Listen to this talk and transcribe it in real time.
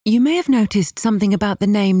You may have noticed something about the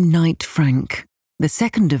name Knight Frank, the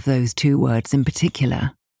second of those two words in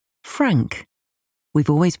particular, frank. We've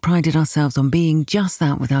always prided ourselves on being just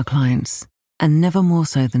that with our clients, and never more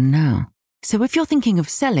so than now. So if you're thinking of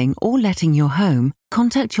selling or letting your home,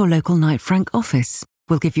 contact your local Knight Frank office.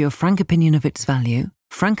 We'll give you a frank opinion of its value,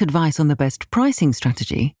 frank advice on the best pricing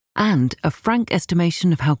strategy, and a frank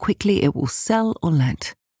estimation of how quickly it will sell or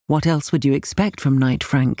let. What else would you expect from Knight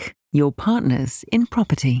Frank, your partners in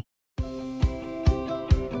property?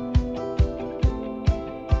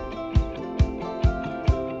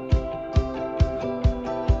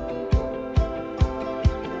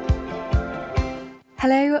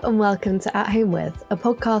 Hello and welcome to At Home With, a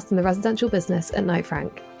podcast on the residential business at Knight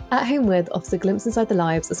Frank. At Home With offers a glimpse inside the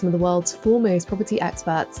lives of some of the world's foremost property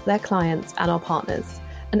experts, their clients and our partners.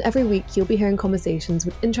 And every week you'll be hearing conversations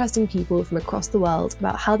with interesting people from across the world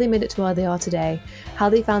about how they made it to where they are today, how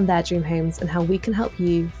they found their dream homes, and how we can help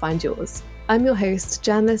you find yours. I'm your host,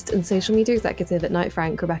 journalist and social media executive at Knight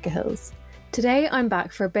Frank, Rebecca Hills. Today I'm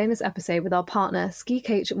back for a bonus episode with our partner, ski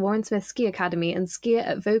coach at Warren Smith Ski Academy and skier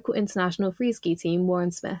at Vocal International Free Ski Team,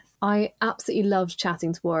 Warren Smith. I absolutely loved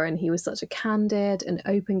chatting to Warren. He was such a candid and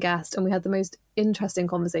open guest, and we had the most interesting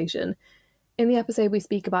conversation. In the episode, we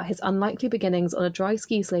speak about his unlikely beginnings on a dry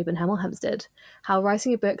ski slope in Hemel Hempstead, how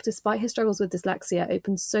writing a book despite his struggles with dyslexia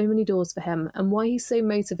opened so many doors for him, and why he's so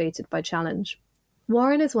motivated by challenge.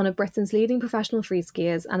 Warren is one of Britain's leading professional free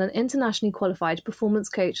skiers and an internationally qualified performance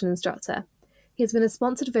coach and instructor. He has been a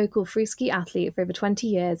sponsored Vocal free ski athlete for over 20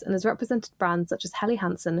 years and has represented brands such as Helly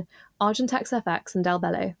Hansen, Argentex FX and Del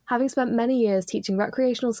Bello. Having spent many years teaching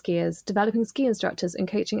recreational skiers, developing ski instructors and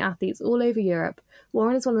coaching athletes all over Europe,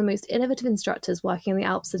 Warren is one of the most innovative instructors working in the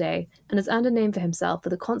Alps today and has earned a name for himself for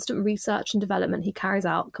the constant research and development he carries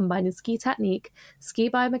out, combining ski technique, ski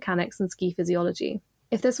biomechanics and ski physiology.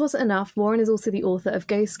 If this wasn't enough, Warren is also the author of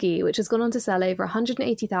Go Ski, which has gone on to sell over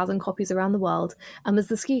 180,000 copies around the world, and was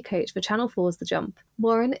the ski coach for Channel 4's The Jump.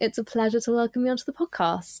 Warren, it's a pleasure to welcome you onto the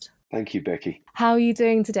podcast. Thank you, Becky. How are you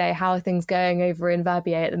doing today? How are things going over in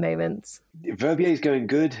Verbier at the moment? Verbier is going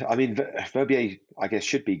good. I mean, Verbier, I guess,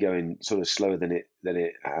 should be going sort of slower than it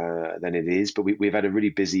is, but we've had a really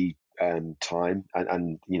busy time,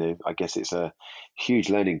 and you know, I guess it's a huge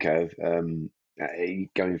learning curve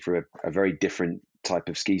going through a very different type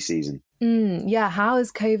of ski season. Yeah, how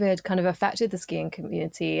has COVID kind of affected the skiing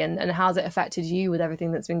community and how has it affected you with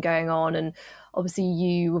everything that's been going on? And obviously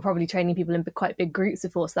you were probably training people in quite big groups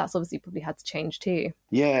before, so that's obviously probably had to change too.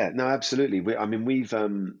 Yeah, no, absolutely.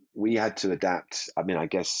 We had to adapt. I mean, I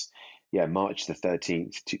guess, March the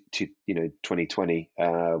 13th to 2020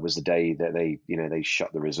 was the day that they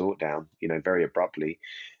shut the resort down, very abruptly.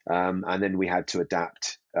 And then we had to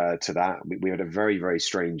adapt to that. We had a very, very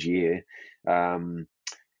strange year.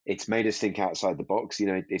 It's made us think outside the box.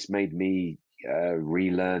 It's made me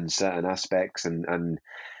relearn certain aspects and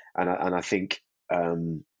I think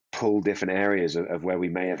pull different areas of where we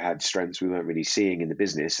may have had strengths we weren't really seeing in the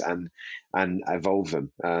business and evolve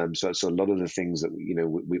them. So a lot of the things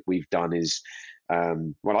that we've done is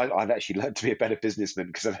I've actually learned to be a better businessman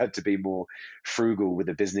because I've had to be more frugal with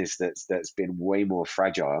a business that's been way more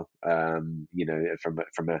fragile.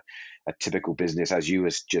 From a typical business, as you were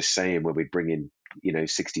just saying, where we bring in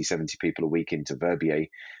 60, 70 people a week into Verbier.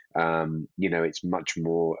 It's much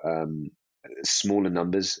more smaller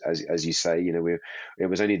numbers, as you say. It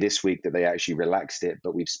was only this week that they actually relaxed it,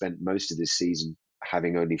 but we've spent most of this season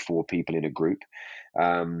having only 4 people in a group.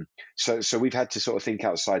 So we've had to sort of think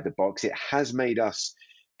outside the box. It has made us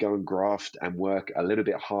go and graft and work a little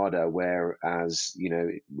bit harder, whereas,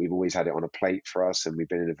 we've always had it on a plate for us and we've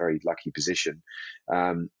been in a very lucky position.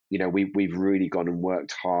 We've really gone and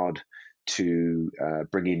worked hard to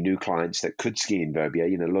bring in new clients that could ski in Verbier.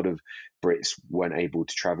 A lot of Brits weren't able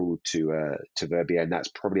to travel to Verbier, and that's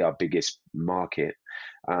probably our biggest market.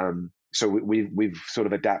 So we've sort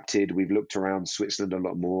of adapted. We've looked around Switzerland a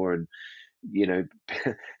lot more, and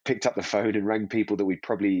picked up the phone and rang people that we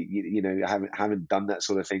probably haven't done that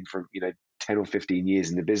sort of thing for 10 or 15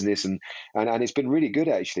 years in the business, and it's been really good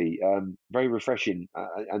actually, very refreshing.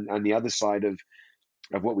 And the other side of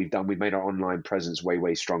what we've done, we've made our online presence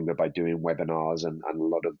way stronger by doing webinars and a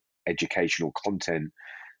lot of educational content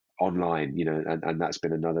online, and that's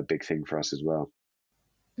been another big thing for us as well.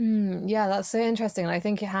 Yeah, that's so interesting. And I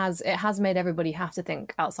think it has made everybody have to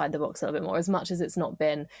think outside the box a little bit more. As much as it's not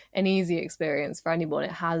been an easy experience for anyone,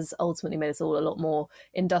 it has ultimately made us all a lot more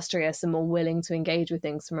industrious and more willing to engage with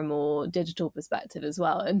things from a more digital perspective as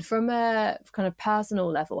well. And from a kind of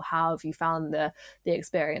personal level, how have you found the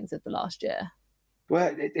experience of the last year?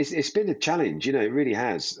 Well, it's been a challenge, it really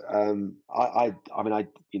has. I mean,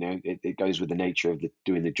 it goes with the nature of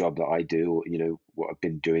doing the job that I do, or, what I've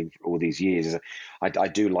been doing for all these years. I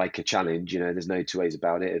do like a challenge, there's no two ways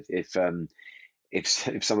about it. If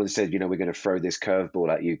someone said, we're going to throw this curveball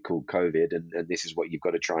at you called COVID, and this is what you've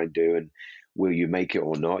got to try and do, and will you make it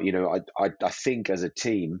or not? I think as a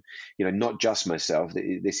team, not just myself,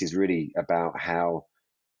 this is really about how,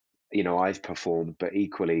 I've performed, but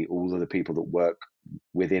equally all of the people that work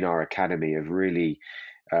within our academy have really,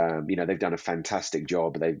 they've done a fantastic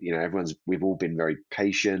job. We've all been very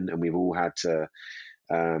patient, and we've all had to,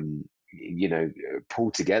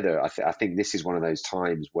 pull together. I think this is one of those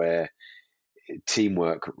times where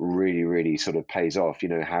teamwork really, really sort of pays off.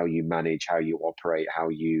 How you manage, how you operate, how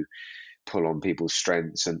you pull on people's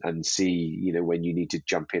strengths, and see, when you need to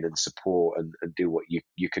jump in and support, and do what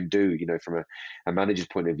you can do, from a manager's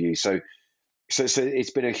point of view. So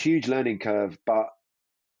it's been a huge learning curve, but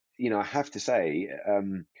I have to say,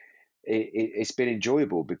 it's been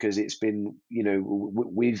enjoyable, because it's been,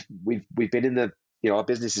 we've been in the, our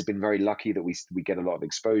business has been very lucky that we get a lot of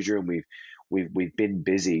exposure, and we've been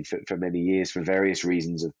busy for many years for various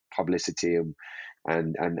reasons of publicity,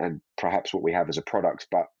 and perhaps what we have as a product,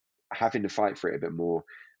 but having to fight for it a bit more,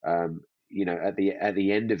 at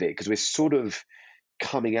the end of it, because we're sort of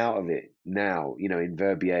coming out of it now, in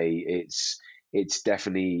Verbier, it's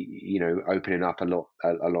definitely, opening up a lot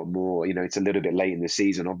more. It's a little bit late in the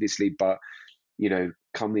season, obviously, but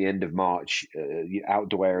come the end of March,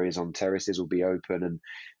 outdoor areas on terraces will be open, and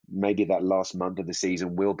maybe that last month of the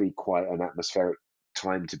season will be quite an atmospheric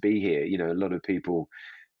time to be here. A lot of people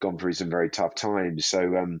gone through some very tough times,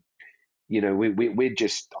 so we're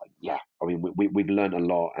just, yeah. I mean, we've learned a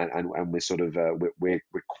lot, and we're sort of we're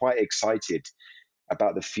quite excited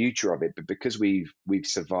about the future of it, but because we've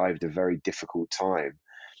survived a very difficult time,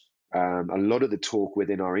 a lot of the talk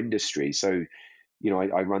within our industry. So,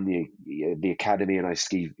 I run the academy, and I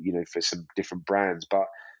ski, for some different brands, but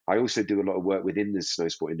I also do a lot of work within the snow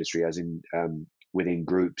sport industry, as in within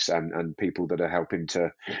groups, and people that are helping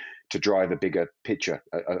to drive a bigger picture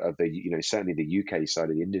of the, certainly the UK side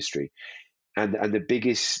of the industry. And the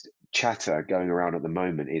biggest chatter going around at the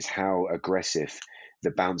moment is how aggressive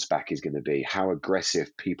the bounce back is going to be, how aggressive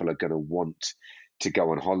people are going to want to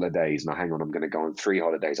go on holidays. Now, hang on, I'm going to go on 3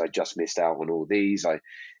 holidays. I just missed out on all these. I'm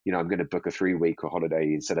going to book a 3-week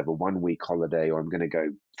holiday instead of a 1-week holiday, or I'm going to go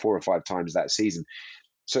 4 or 5 times that season.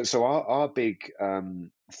 So our big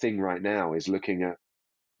thing right now is looking at,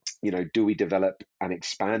 do we develop and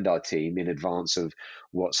expand our team in advance of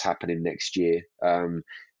what's happening next year?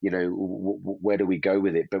 Where do we go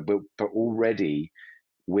with it? But already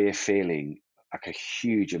we're feeling like a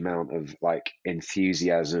huge amount of like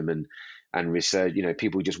enthusiasm and research.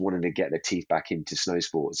 People just wanting to get their teeth back into snow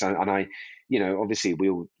sports. And I, obviously we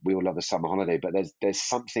all love a summer holiday, but there's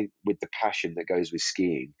something with the passion that goes with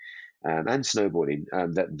skiing and snowboarding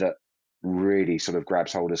that really sort of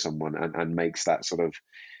grabs hold of someone, and makes that sort of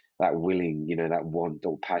that willing, that want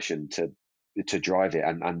or passion to drive it.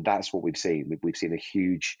 And that's what we've seen. We've seen a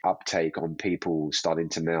huge uptake on people starting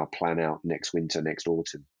to now plan out next winter, next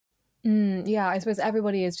autumn. Yeah, I suppose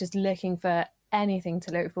everybody is just looking for anything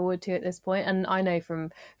to look forward to at this point. And I know from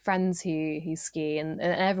friends who ski, and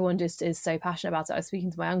everyone just is so passionate about it. I was speaking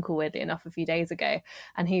to my uncle, weirdly enough, a few days ago,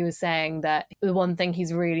 and he was saying that the one thing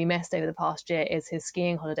he's really missed over the past year is his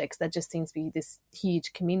skiing holiday, because there just seems to be this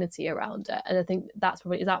huge community around it. And I think that's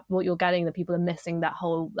probably, is that what you're getting, that people are missing that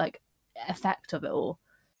whole like effect of it all?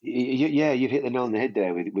 Yeah, you've hit the nail on the head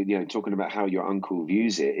there with talking about how your uncle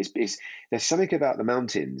views it. It's there's something about the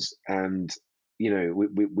mountains, and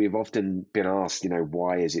we've often been asked,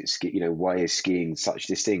 why is it why is skiing such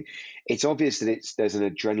this thing? It's obvious that there's an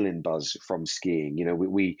adrenaline buzz from skiing.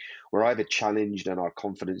 We're either challenged and our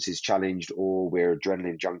confidence is challenged, or we're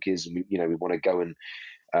adrenaline junkies, and we want to go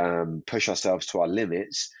and push ourselves to our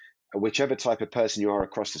limits. Whichever type of person you are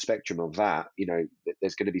across the spectrum of that,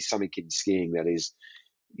 there's going to be something in skiing that is,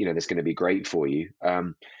 that's going to be great for you.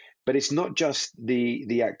 But it's not just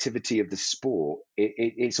the activity of the sport.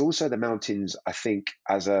 It's also the mountains, I think,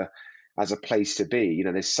 as a place to be.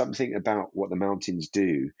 There's something about what the mountains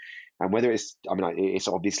do, and whether it's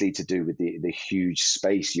obviously to do with the huge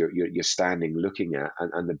space you're standing looking at,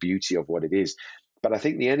 and the beauty of what it is. But I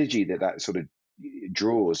think the energy that sort of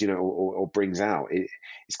draws, or brings out,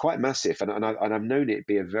 it's quite massive. And I've known it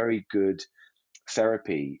be a very good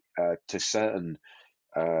therapy to certain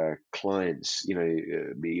clients,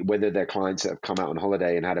 whether they're clients that have come out on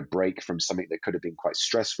holiday and had a break from something that could have been quite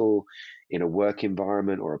stressful in a work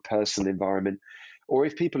environment or a personal environment, or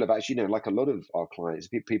if people have actually, like a lot of our clients,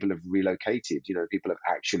 people have relocated, people have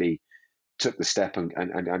actually took the step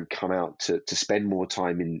and come out to spend more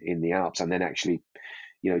time in the Alps, and then actually,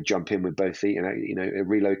 jump in with both feet and,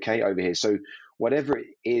 relocate over here. So whatever it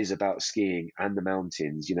is about skiing and the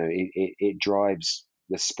mountains, it drives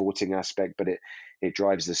the sporting aspect, but it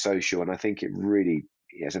drives the social. And I think it really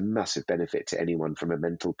has a massive benefit to anyone from a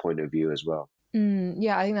mental point of view as well.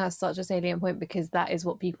 Yeah, I think that's such a salient point, because that is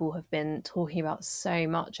what people have been talking about so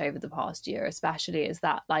much over the past year, especially, is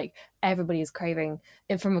that like everybody is craving,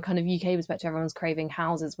 from a kind of UK perspective, everyone's craving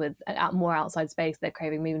houses with more outside space. They're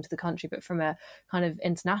craving moving to the country, but from a kind of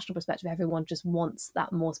international perspective, everyone just wants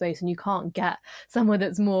that more space, and you can't get somewhere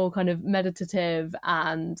that's more kind of meditative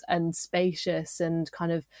and spacious and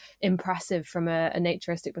kind of impressive from a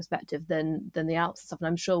naturistic perspective than the Alps and stuff. And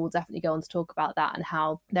I'm sure we'll definitely go on to talk about that and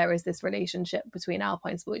how there is this relationship between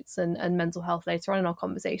alpine sports and mental health later on in our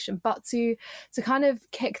conversation. But to kind of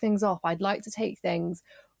kick things off, I'd like to take things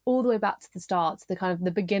all the way back to the start, to the kind of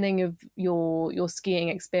the beginning of your skiing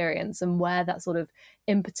experience and where that sort of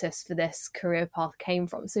impetus for this career path came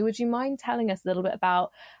from. So would you mind telling us a little bit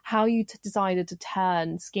about how you decided to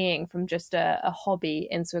turn skiing from just a hobby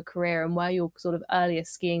into a career, and where your sort of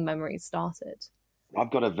earliest skiing memories started? I've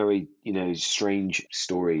got a very, strange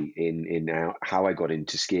story in how I got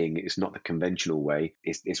into skiing. It's not the conventional way.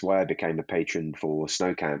 It's why I became a patron for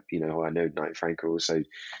Snow Camp. I know Knight Frank also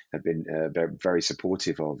have been very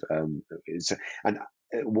supportive of.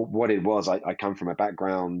 What it was, I come from a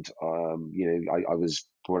background. I was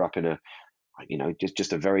brought up in a,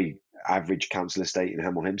 just a very average council estate in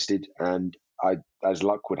Hemel Hempstead, and I, as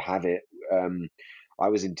luck would have it, I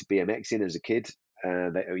was into BMXing as a kid.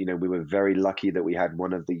 We were very lucky that we had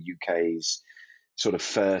one of the UK's sort of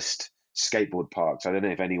first skateboard parks. I don't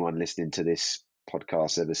know if anyone listening to this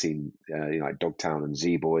podcast ever seen like Dogtown and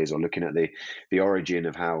Z Boys, or looking at the origin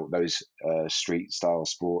of how those street style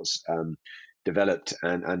sports developed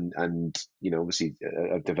and obviously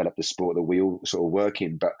have developed the sport that we all sort of work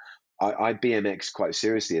in. But I BMX quite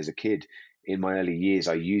seriously as a kid. In my early years,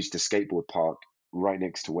 I used a skateboard park right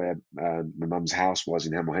next to where my mum's house was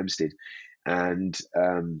in Hemel Hempstead. And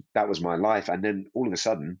that was my life. And then all of a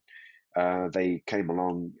sudden, they came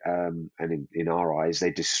along, and in our eyes, they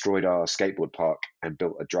destroyed our skateboard park and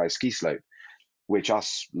built a dry ski slope, which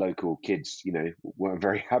us local kids, weren't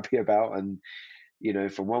very happy about. And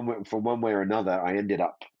from one way or another, I ended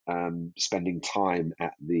up spending time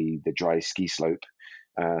at the dry ski slope,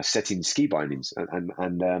 setting ski bindings,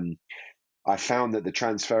 and I found that the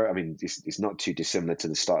transfer, I mean, it's not too dissimilar to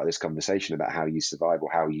the start of this conversation about how you survive, or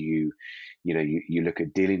how you look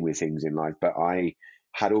at dealing with things in life. But I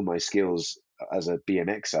had all my skills as a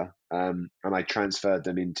BMXer, and I transferred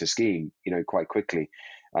them into skiing, quite quickly.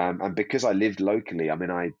 And because I lived locally, I mean,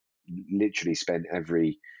 I literally spent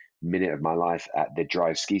every minute of my life at the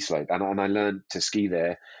dry ski slope, and I learned to ski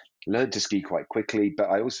there, learned to ski quite quickly. But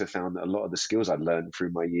I also found that a lot of the skills I'd learned through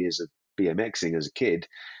my years of BMXing as a kid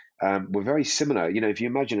were very similar. If you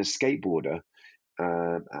imagine a skateboarder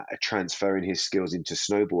transferring his skills into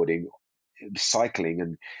snowboarding, cycling,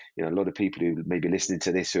 and a lot of people who may be listening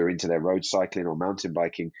to this who are into their road cycling or mountain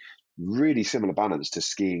biking, really similar balance to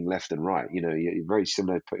skiing left and right. You're very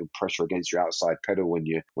similar, putting pressure against your outside pedal when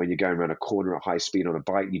you're going around a corner at high speed on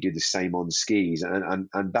a bike. You do the same on skis,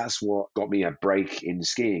 and that's what got me a break in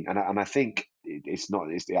skiing. And I think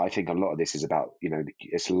I think a lot of this is about,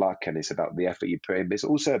 it's luck, and it's about the effort you put in, but it's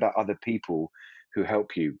also about other people who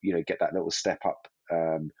help you, get that little step up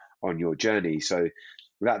on your journey. So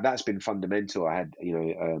that's been fundamental. I had,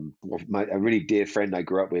 a really dear friend I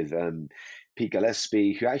grew up with, Pete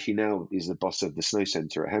Gillespie, who actually now is the boss of the Snow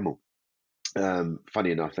Centre at Hemel.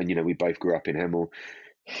 Funny enough, and we both grew up in Hemel.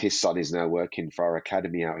 His son is now working for our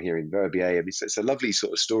academy out here in Verbier. I mean, it's a lovely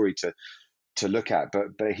sort of story to look at,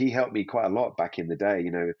 but he helped me quite a lot back in the day.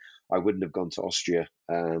 I wouldn't have gone to Austria,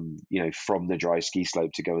 from the dry ski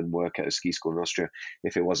slope to go and work at a ski school in Austria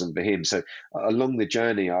if it wasn't for him. So along the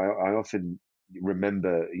journey, I often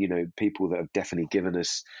remember, people that have definitely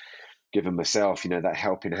given myself, that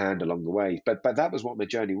helping hand along the way. But that was what my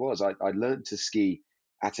journey was. I learned to ski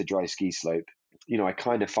at a dry ski slope. I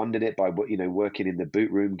kind of funded it by, working in the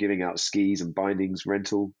boot room, giving out skis and bindings,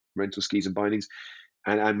 rental skis and bindings.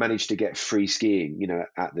 And I managed to get free skiing,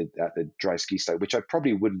 at the dry ski slope, which I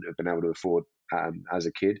probably wouldn't have been able to afford as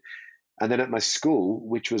a kid. And then at my school,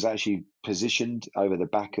 which was actually positioned over the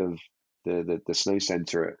back of the snow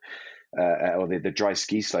centre or the dry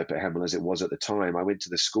ski slope at Hemel as it was at the time, I went to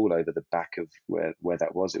the school over the back of where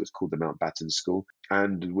that was. It was called the Mountbatten School.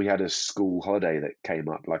 And we had a school holiday that came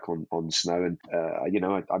up like on snow. And,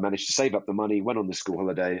 I managed to save up the money, went on the school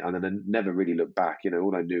holiday, and then I never really looked back.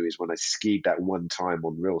 All I knew is when I skied that one time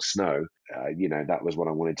on real snow, that was what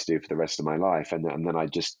I wanted to do for the rest of my life. And then I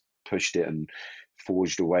just pushed it and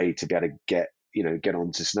forged away to be able to get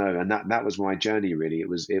onto snow. And that was my journey, really. It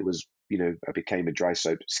was, I became a dry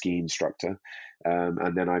slope ski instructor.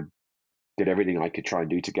 And then I did everything I could try and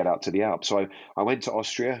do to get out to the Alps. So I went to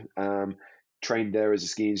Austria, trained there as a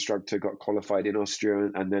ski instructor, got qualified in Austria,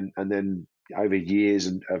 and then over years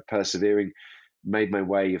of persevering, found my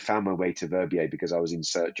way to Verbier, because I was in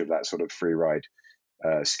search of that sort of free ride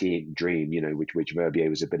skiing dream, which Verbier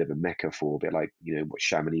was a bit of a mecca for, a bit like, what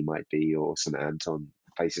Chamonix might be, or St. Anton,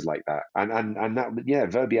 places like that. And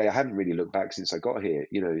that, Verbier, I haven't really looked back since I got here,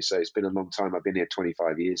 so it's been a long time. I've been here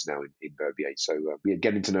 25 years now in Verbier. So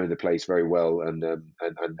getting to know the place very well, and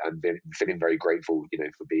feeling very grateful,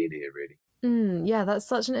 for being here, really. Yeah, that's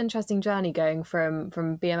such an interesting journey, going from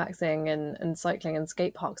BMXing and cycling and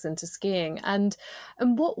skate parks into skiing. And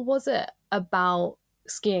what was it about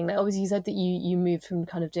skiing? Like, obviously you said that you moved from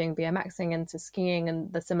kind of doing BMXing into skiing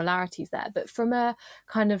and the similarities there, but from a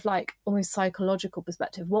kind of like almost psychological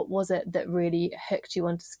perspective, what was it that really hooked you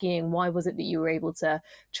onto skiing? Why was it that you were able to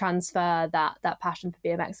transfer that passion for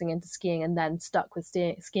BMXing into skiing and then stuck with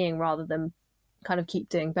skiing rather than kind of keep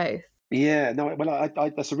doing both? Yeah, no, well, I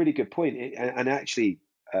that's a really good point. And actually,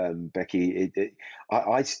 Becky,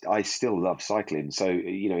 I still love cycling. So,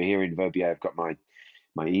 here in Verbier, I've got my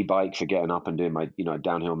e-bike for getting up and doing my,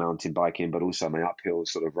 downhill mountain biking, but also my uphill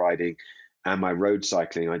sort of riding, and my road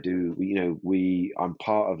cycling. I do, I'm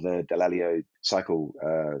part of the Delalio Cycle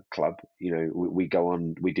Club. We go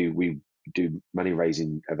on, we do money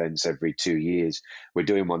raising events every 2 years. We're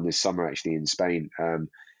doing one this summer actually in Spain.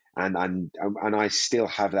 And I still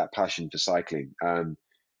have that passion for cycling.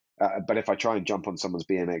 But if I try and jump on someone's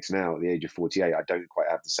BMX now at the age of 48, I don't quite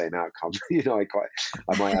have the same outcome.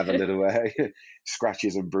 I might have a little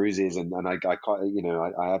scratches and bruises, and I quite,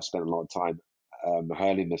 I have spent a lot of time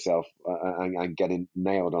hurling myself and getting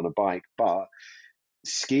nailed on a bike. But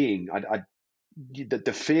skiing,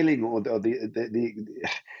 the feeling, or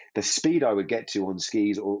the speed I would get to on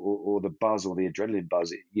skis, or the buzz, or the adrenaline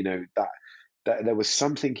buzz, that there was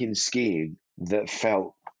something in skiing that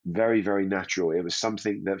felt very, very natural. It was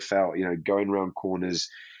something that felt, going around corners,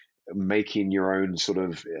 making your own sort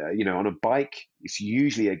of, on a bike, it's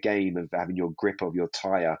usually a game of having your grip of your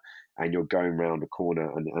tire and you're going around a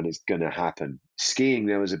corner, and it's going to happen. Skiing,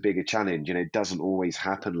 there was a bigger challenge, and it doesn't always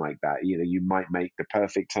happen like that. You might make the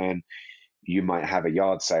perfect turn, you might have a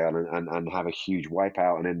yard sale and have a huge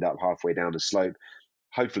wipeout and end up halfway down the slope.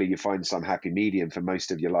 Hopefully you find some happy medium for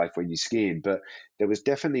most of your life when you're skiing. But there was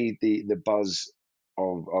definitely the buzz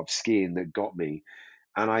of skiing that got me.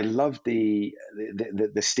 And I loved the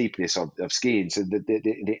steepness of skiing. So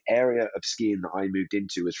the area of skiing that I moved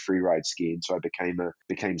into was freeride skiing. So I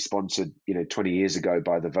became sponsored, 20 years ago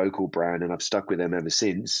by the Vocal brand, and I've stuck with them ever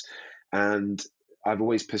since. And I've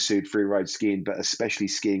always pursued freeride skiing, but especially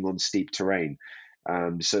skiing on steep terrain.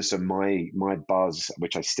 So my buzz,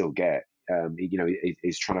 which I still get,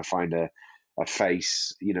 is trying to find a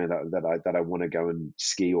face, that I want to go and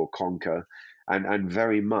ski or conquer. And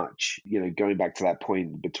very much, going back to that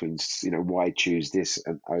point between, why choose this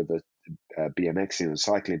and over BMXing and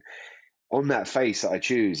cycling, on that face that I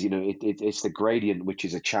choose, it's the gradient, which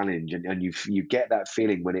is a challenge. And you get that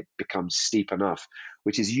feeling when it becomes steep enough,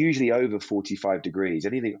 which is usually over 45 degrees.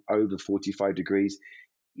 Anything over 45 degrees,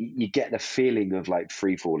 you get the feeling of like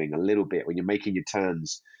free falling a little bit when you're making your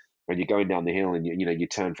turns. When you're going down the hill and you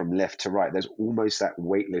turn from left to right, there's almost that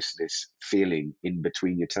weightlessness feeling in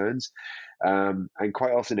between your turns. And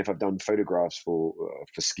quite often, if I've done photographs for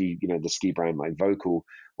ski, the ski brand like Vocal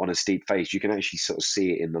on a steep face, you can actually sort of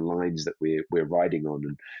see it in the lines that we're riding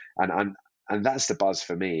on, and that's the buzz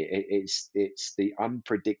for me. It's the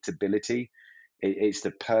unpredictability. It's the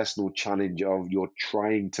personal challenge of you're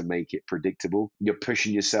trying to make it predictable. You're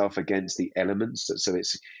pushing yourself against the elements. So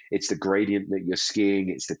it's the gradient that you're skiing.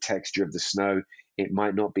 It's the texture of the snow. It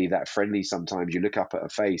might not be that friendly sometimes. You look up at a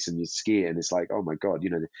face and you ski it, and it's like, oh my God,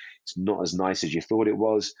 it's not as nice as you thought it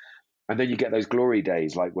was. And then you get those glory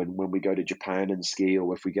days, like when we go to Japan and ski,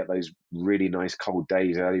 or if we get those really nice cold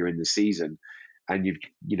days earlier in the season, and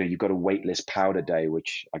you've got a weightless powder day,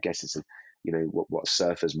 which I guess is what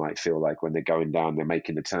surfers might feel like when they're going down, they're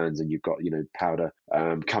making the turns, and you've got powder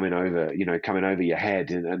coming over your head,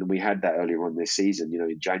 and we had that earlier on this season,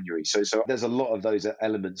 in January. So there's a lot of those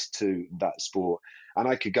elements to that sport, and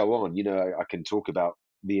I could go on. I can talk about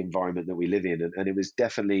the environment that we live in, and it was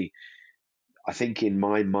definitely I think in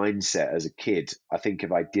my mindset as a kid, I think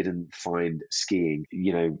if I didn't find skiing,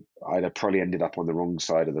 I'd have probably ended up on the wrong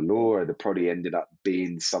side of the law. I'd have probably ended up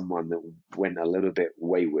being someone that went a little bit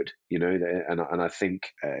wayward, and I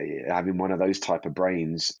think having one of those type of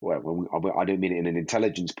brains, well, I don't mean it in an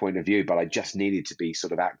intelligence point of view, but I just needed to be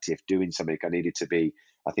sort of active, doing something. I needed to be,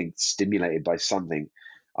 I think, stimulated by something.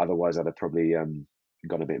 Otherwise, I'd have probably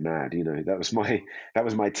gone a bit mad. That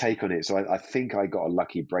was my take on it. So I think I got a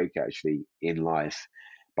lucky break actually in life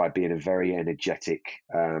by being a very energetic,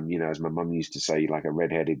 as my mum used to say, like a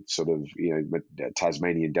redheaded sort of,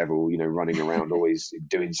 Tasmanian devil, running around, always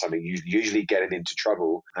doing something, usually getting into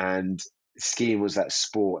trouble. And skiing was that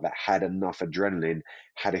sport that had enough adrenaline,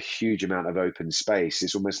 had a huge amount of open space.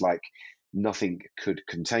 It's almost like nothing could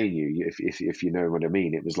contain you, if you know what I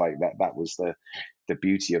mean. It was like that was the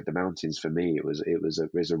beauty of the mountains for me. It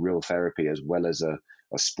was a real therapy as well as a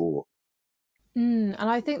sport. And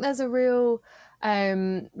I think there's a real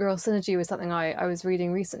synergy with something I was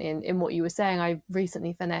reading recently in what you were saying. I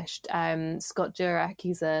recently finished Scott Jurek.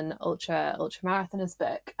 He's an ultra marathonist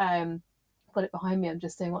book. Got it behind me. I'm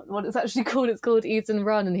just saying what it's actually called. It's called Eat and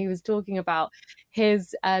Run, and he was talking about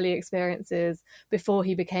his early experiences before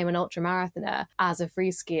he became an ultra marathoner as a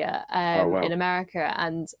free skier in America,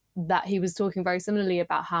 and that he was talking very similarly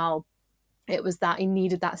about how it was that he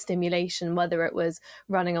needed that stimulation, whether it was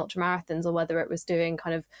running ultra marathons or whether it was doing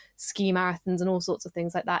kind of ski marathons and all sorts of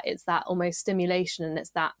things like that. It's that almost stimulation and it's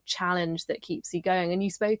that challenge that keeps you going. And you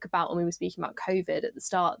spoke about, when we were speaking about COVID at the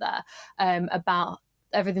start there, about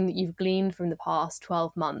everything that you've gleaned from the past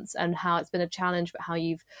 12 months and how it's been a challenge, but how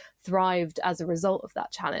you've thrived as a result of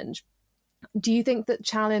that challenge. Do you think that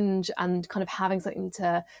challenge and kind of having something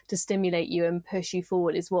to stimulate you and push you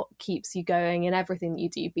forward is what keeps you going in everything that you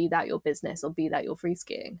do, be that your business or be that your free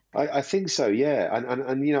skiing? I think so, yeah.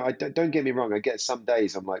 And I don't get me wrong. I get some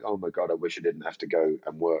days I'm like, oh my God, I wish I didn't have to go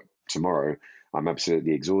and work tomorrow. I'm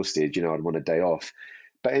absolutely exhausted. I'd want a day off.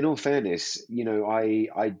 But in all fairness,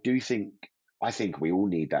 I think we all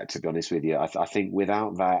need that, to be honest with you. I think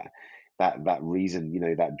without that reason,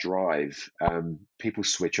 that drive, people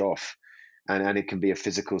switch off. And it can be a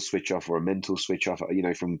physical switch off or a mental switch off,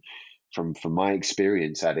 from my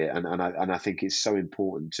experience at it. And I think it's so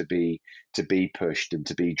important to be pushed and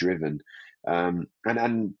to be driven. And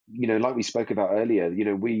like we spoke about earlier,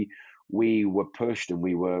 we were pushed and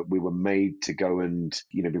we were made to go and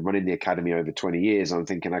be running the academy over 20 years. I'm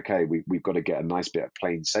thinking, okay, we've got to get a nice bit of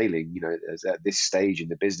plain sailing, at this stage in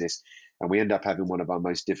the business. And we end up having one of our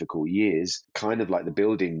most difficult years, kind of like the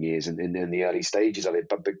building years and in the early stages of it.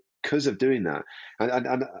 But because of doing that,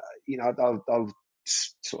 and I'll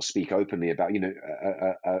sort of speak openly about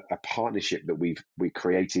a partnership that we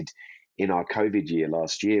created in our COVID year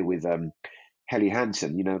last year with Helly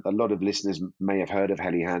Hansen. A lot of listeners may have heard of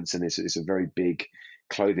Helly Hansen. It's a very big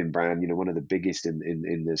clothing brand, one of the biggest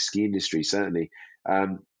in the ski industry, certainly.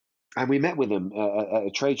 And we met with them at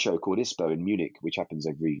a trade show called ISPO in Munich, which happens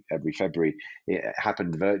every February. It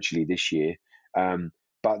happened virtually this year.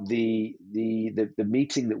 But the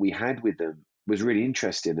meeting that we had with them was really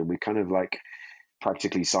interesting, and we kind of like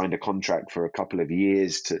practically signed a contract for a couple of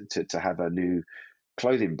years to have a new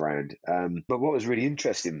clothing brand. But what was really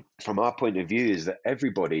interesting from our point of view is that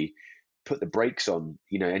everybody put the brakes on,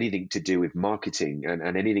 anything to do with marketing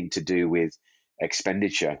and anything to do with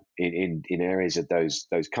expenditure in areas of those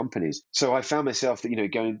companies. So I found myself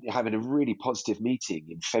having a really positive meeting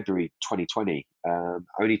in February 2020,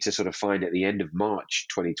 only to sort of find at the end of March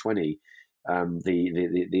 2020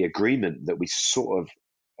 the agreement that we sort of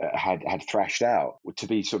had thrashed out to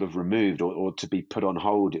be sort of removed or to be put on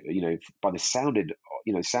hold, by the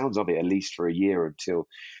sounds of it, at least for a year until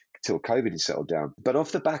COVID had settled down. But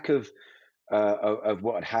off the back of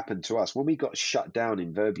what had happened to us when we got shut down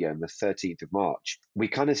in Verbier on the 13th of March, we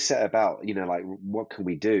kind of set about, like, what can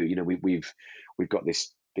we do? We've got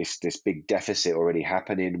this big deficit already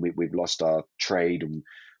happening. We've lost our trade, and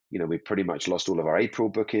we pretty much lost all of our April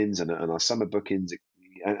bookings and our summer bookings,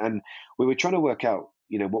 and we were trying to work out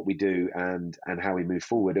what we do and how we move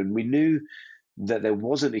forward. And we knew that there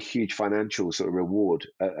wasn't a huge financial sort of reward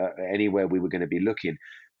anywhere we were going to be looking.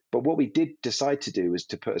 But what we did decide to do was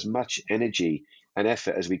to put as much energy and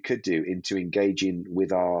effort as we could do into engaging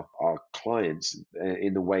with our clients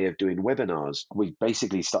in the way of doing webinars. We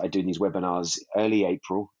basically started doing these webinars early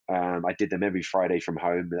April. I did them every Friday from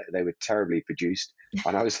home. They were terribly produced.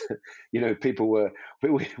 And I was, people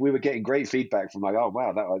we were getting great feedback from like, oh,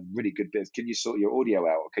 wow, that was really good bits. Can you sort your audio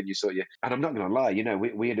out? Or can you sort your, and I'm not going to lie,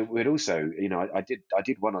 we had also, I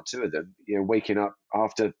did one or two of them, waking up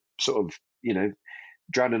after sort of,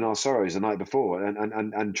 drowning our sorrows the night before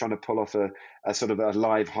and trying to pull off a sort of a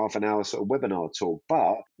live half an hour sort of webinar talk.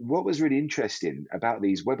 But what was really interesting about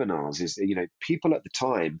these webinars is, people at the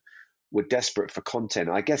time were desperate for content.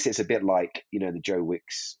 I guess it's a bit like, the Joe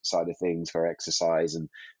Wicks side of things for exercise and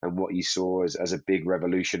what you saw as a big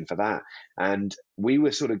revolution for that. And we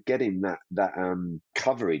were sort of getting that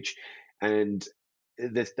coverage. And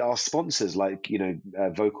our sponsors like,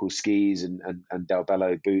 Vocal Skis and Del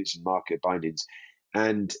Bello boots and Market Bindings,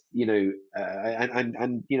 and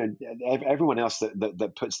everyone else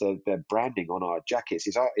that puts their branding on our jackets,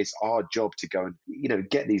 it's our job to go and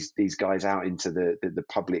get these guys out into the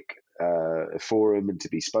public forum, and to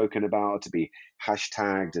be spoken about, to be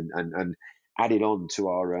hashtagged and added on to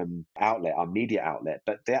our outlet, our media outlet.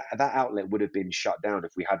 But that outlet would have been shut down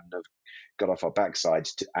if we hadn't have got off our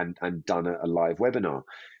backsides and done a live webinar.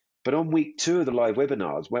 But on week 2 of the live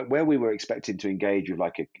webinars, where we were expecting to engage with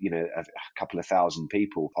like a couple of thousand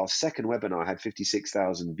people, our second webinar had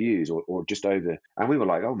 56,000 views or just over, and we were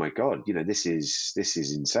like, oh my god, this is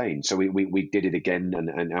insane. So we did it again,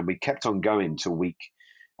 and we kept on going till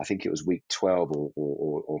I think it was week 12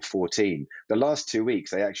 or 14. The last 2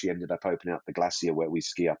 weeks, they actually ended up opening up the glacier where we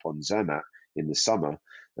ski up on Zermatt in the summer,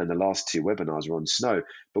 and the last 2 webinars were on snow.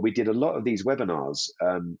 But we did a lot of these webinars,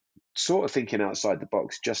 sort of thinking outside the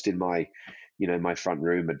box, just in my front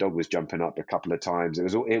room. My dog was jumping up a couple of times.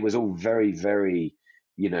 It was all very, very,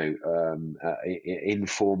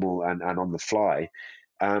 informal and on the fly.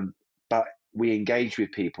 But we engaged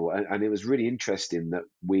with people, and it was really interesting that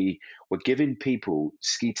we were giving people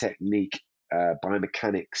ski technique,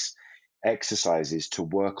 biomechanics exercises to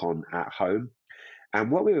work on at home. And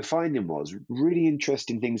what we were finding was really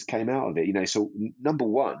interesting things came out of it. So number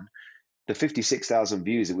one, the 56,000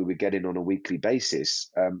 views that we were getting on a weekly basis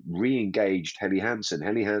re-engaged Helly Hansen.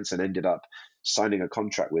 Helly Hansen ended up signing a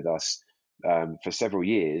contract with us for several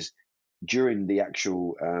years during the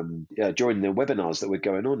actual during the webinars that were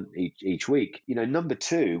going on each week. Number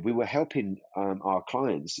two, we were helping our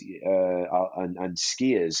clients and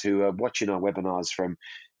skiers who are watching our webinars from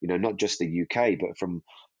not just the UK, but from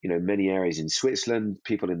many areas in Switzerland,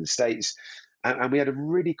 people in the States. And we had a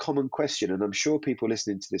really common question, and I'm sure people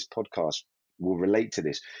listening to this podcast will relate to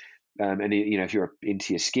this. And if you're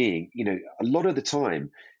into your skiing, a lot of the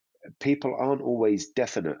time, people aren't always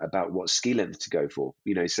definite about what ski length to go for.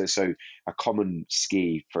 So a common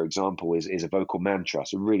ski, for example, is a Vocal Mantra.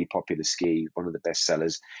 It's a really popular ski, one of the best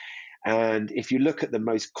sellers. And if you look at the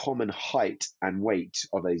most common height and weight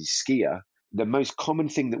of a skier, the most common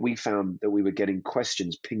thing that we found that we were getting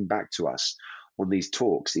questions pinged back to us on these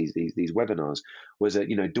talks, these webinars, was that,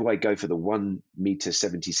 do I go for the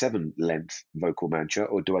 1.77 m length Vocal Mantra,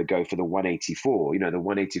 or do I go for the 184? The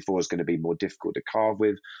 184 is going to be more difficult to carve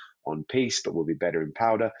with on piece, but will be better in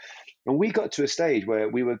powder. And we got to a stage where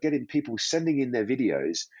we were getting people sending in their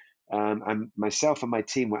videos, and myself and my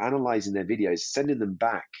team were analyzing their videos, sending them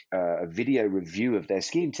back a video review of their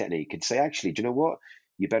skiing technique, and say, actually, do you know what?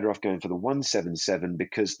 You're better off going for the 177,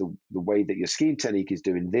 because the way that your skiing technique is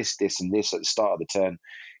doing this, and this at the start of the turn,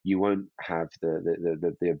 you won't have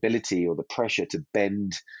the ability or the pressure to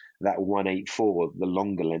bend that 184, the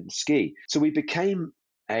longer length ski. So we became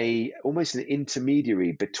almost an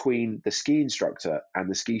intermediary between the ski instructor and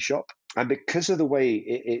the ski shop. And because of the way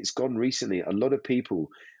it's gone recently, a lot of people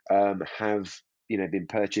have been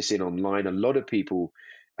purchasing online. A lot of people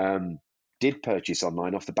did purchase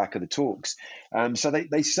online off the back of the talks. So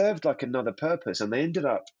they served like another purpose, and they ended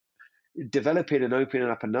up developing and opening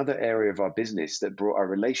up another area of our business that brought our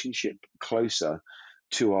relationship closer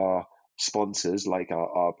to our sponsors, like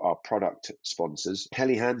our product sponsors.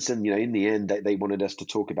 Helly Hansen, in the end, they wanted us to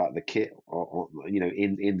talk about the kit,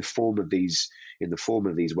 in the form of these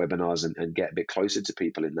webinars, and get a bit closer to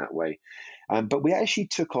people in that way. But we actually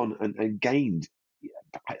took on and gained,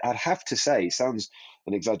 I'd have to say, it sounds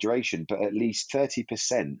an exaggeration, but at least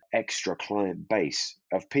 30% extra client base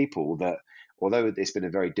of people that, although it's been a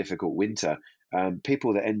very difficult winter,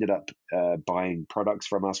 people that ended up buying products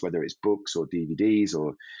from us, whether it's books or DVDs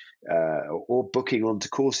or booking onto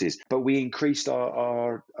courses. But we increased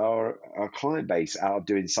our client base out of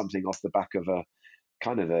doing something off the back of a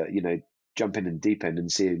kind of jumping in deep end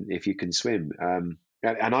and seeing if you can swim.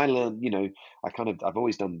 And I learned, I've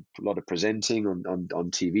always done a lot of presenting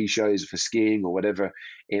on TV shows for skiing or whatever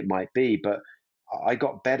it might be, but I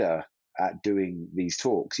got better at doing these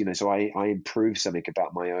talks, so I improved something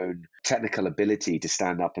about my own technical ability to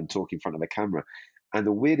stand up and talk in front of a camera. And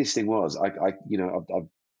the weirdest thing was,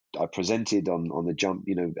 I presented on the Jump,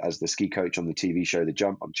 as the ski coach on the TV show The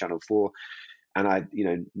Jump on Channel 4. And I,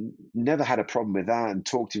 never had a problem with that, and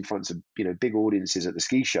talked in front of, big audiences at the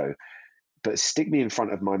ski show. but stick me in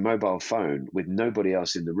front of my mobile phone with nobody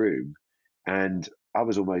else in the room, and I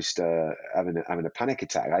was almost having a panic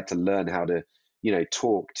attack. I had to learn how to,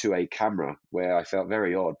 talk to a camera where I felt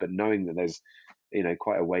very odd, but knowing that there's,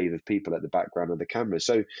 quite a wave of people at the background of the camera.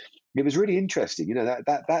 So it was really interesting.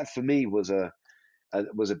 That for me was a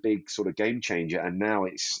big sort of game changer, and now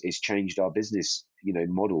it's changed our business,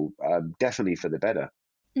 model, definitely for the better.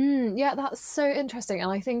 Yeah, that's so interesting, and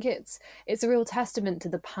I think it's a real testament to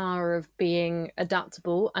the power of being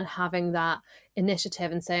adaptable and having that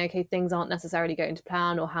initiative and saying, okay, things aren't necessarily going to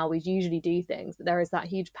plan or how we usually do things, but there is that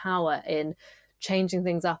huge power in changing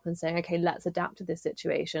things up and saying, okay, let's adapt to this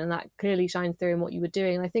situation, and that clearly shines through in what you were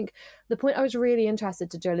doing. And I think the point I was really interested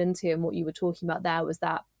to drill into and what you were talking about there was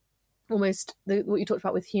that almost what you talked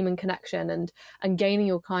about with human connection and gaining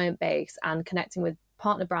your client base and connecting with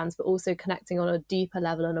partner brands, but also connecting on a deeper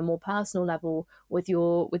level and a more personal level with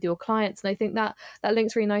your clients. And I think that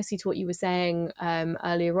links really nicely to what you were saying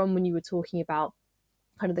earlier on when you were talking about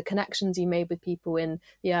kind of the connections you made with people in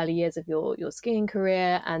the early years of your skiing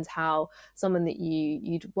career, and how someone that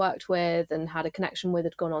you'd worked with and had a connection with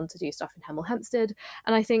had gone on to do stuff in Hemel Hempstead.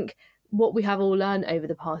 And I think what we have all learned over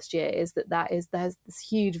the past year is that there's this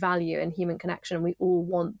huge value in human connection, and we all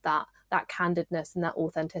want that candidness and that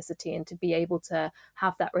authenticity, and to be able to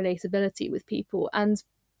have that relatability with people. And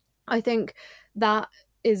I think that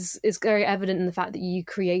is very evident in the fact that you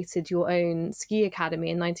created your own ski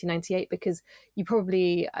academy in 1998, because you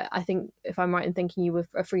probably, I think, if I'm right in thinking, you were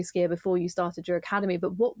a free skier before you started your academy.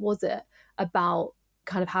 But what was it about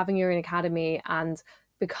kind of having your own academy and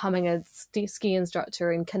becoming a ski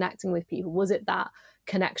instructor and connecting with people? Was it that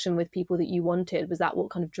connection with people that you wanted? Was that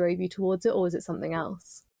what kind of drove you towards it, or was it something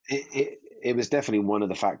else? It was definitely one of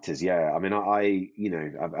the factors. Yeah. I mean,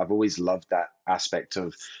 I've always loved that aspect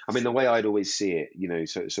of, I mean, the way I'd always see it,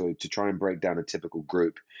 so to try and break down a typical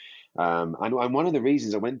group. And one of the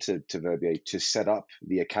reasons I went to Verbier to set up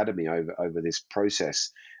the academy over this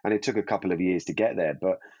process, and it took a couple of years to get there,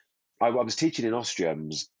 but I was teaching in Austria,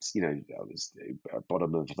 and I was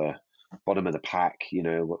bottom of the pack.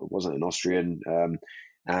 Wasn't an Austrian,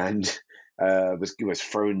 and was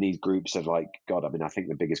thrown these groups of, like, God. I mean, I think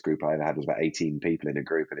the biggest group I ever had was about 18 people in a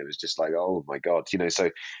group, and it was just like, oh my God, so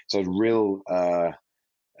real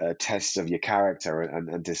tests of your character,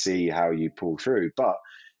 and to see how you pull through. But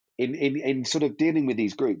in sort of dealing with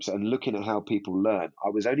these groups and looking at how people learn, I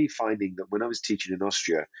was only finding that when I was teaching in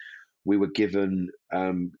Austria, we were given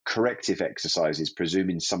corrective exercises,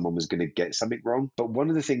 presuming someone was going to get something wrong. But one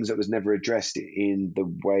of the things that was never addressed in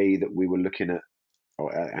the way that we were looking at,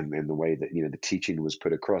 and in the way that the teaching was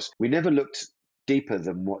put across, we never looked deeper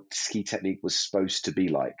than what ski technique was supposed to be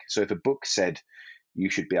like. So if a book said you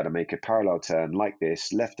should be able to make a parallel turn like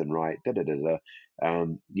this, left and right,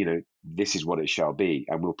 this is what it shall be,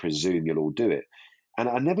 and we'll presume you'll all do it. And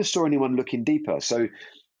I never saw anyone looking deeper. So.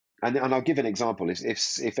 And I'll give an example.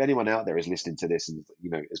 If anyone out there is listening to this and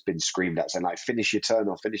has been screamed at saying, like, finish your turn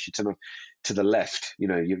off to the left,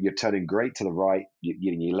 you're turning great to the right.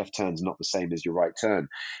 Your left turn's not the same as your right turn.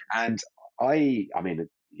 And I mean,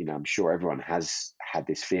 I'm sure everyone has had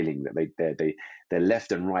this feeling that their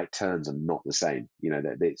left and right turns are not the same.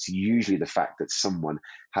 That it's usually the fact that someone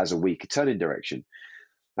has a weaker turning direction.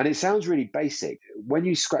 And it sounds really basic. When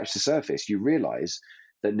you scratch the surface, you realize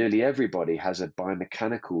that nearly everybody has a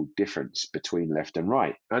biomechanical difference between left and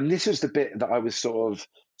right. And this was the bit that I was sort of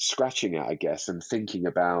scratching at, I guess, and thinking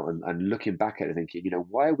about and looking back at it, thinking,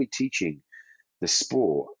 why are we teaching the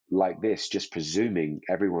sport like this, just presuming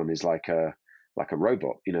everyone is like a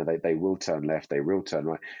robot? They will turn left, they will turn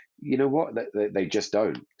right. You know what? They just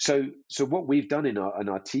don't. So what we've done in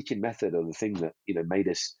our teaching method, or the thing that made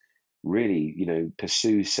us really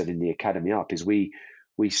pursue setting the academy up, is we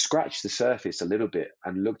scratched the surface a little bit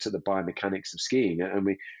and looked at the biomechanics of skiing, and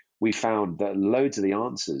we found that loads of the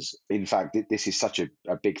answers, in fact, this is such a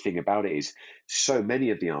big thing about it, is so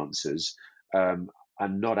many of the answers are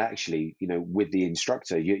not actually, with the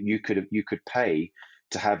instructor. You could pay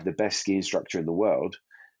to have the best ski instructor in the world,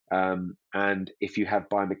 and if you have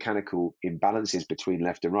biomechanical imbalances between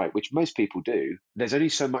left and right, which most people do, there's only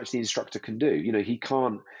so much the instructor can do. He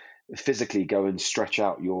can't physically go and stretch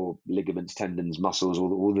out your ligaments, tendons, muscles,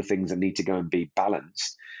 all the things that need to go and be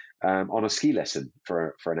balanced on a ski lesson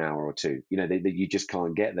for an hour or two. You just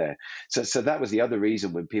can't get there. So that was the other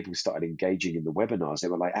reason when people started engaging in the webinars, they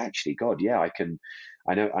were like, actually, God, yeah,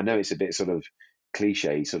 I know it's a bit sort of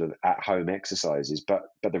cliche, sort of at home exercises, but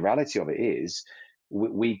the reality of it is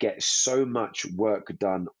we get so much work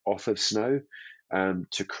done off of snow.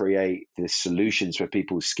 to create the solutions for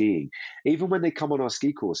people skiing, even when they come on our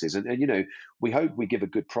ski courses. And we hope we give a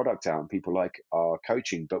good product out and people like our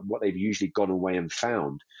coaching, but what they've usually gone away and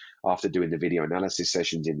found after doing the video analysis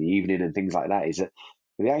sessions in the evening and things like that is that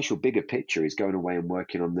the actual bigger picture is going away and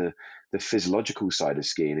working on the physiological side of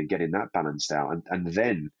skiing and getting that balanced out. And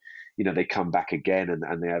then, they come back again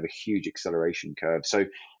and they have a huge acceleration curve. So,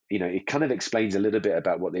 it kind of explains a little bit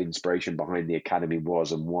about what the inspiration behind the academy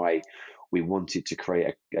was and why we wanted to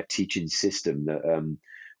create a teaching system that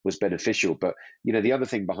was beneficial. But, the other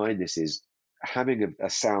thing behind this is having a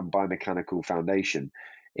sound biomechanical foundation.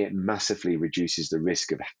 It massively reduces the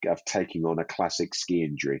risk of taking on a classic ski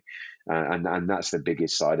injury. And that's the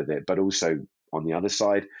biggest side of it. But also on the other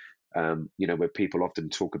side, where people often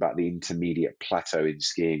talk about the intermediate plateau in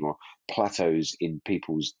skiing or plateaus in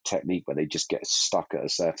people's technique where they just get stuck at a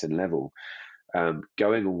certain level,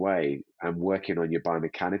 going away and working on your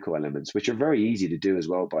biomechanical elements, which are very easy to do as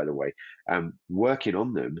well, by the way, working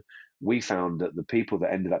on them, we found that the people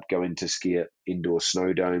that ended up going to ski at indoor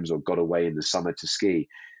snow domes or got away in the summer to ski,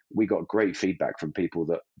 we got great feedback from people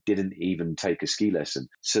that didn't even take a ski lesson.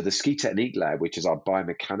 So the Ski Technique Lab, which is our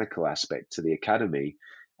biomechanical aspect to the academy,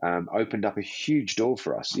 opened up a huge door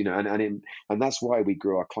for us, and that's why we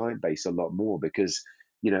grew our client base a lot more, because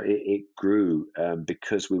it grew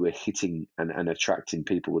because we were hitting and attracting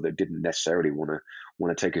people that didn't necessarily want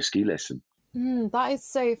to take a ski lesson. That is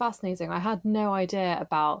so fascinating. I had no idea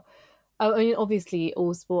about. I mean, obviously,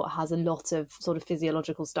 all sport has a lot of sort of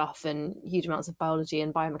physiological stuff and huge amounts of biology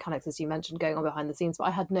and biomechanics, as you mentioned, going on behind the scenes. But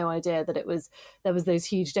I had no idea that there was those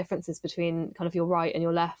huge differences between kind of your right and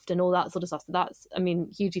your left and all that sort of stuff. So that's, I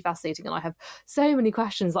mean, hugely fascinating. And I have so many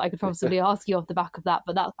questions that I could possibly ask you off the back of that.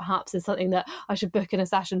 But that perhaps is something that I should book in a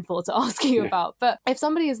session for to ask you about. But if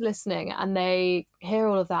somebody is listening and they hear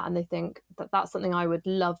all of that and they think that that's something I would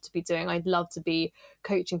love to be doing, I'd love to be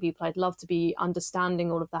coaching people, I'd love to be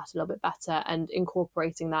understanding all of that a little bit better and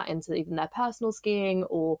incorporating that into even their personal skiing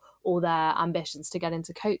or their ambitions to get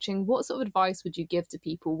into coaching, what sort of advice would you give to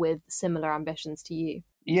people with similar ambitions to you?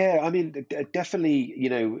 Yeah, I mean, definitely,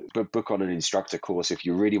 book on an instructor course if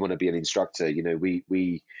you really want to be an instructor.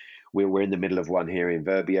 We're in the middle of one here in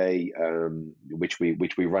Verbier, which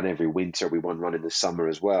we run every winter. We run in the summer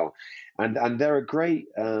as well, and they're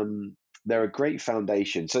a great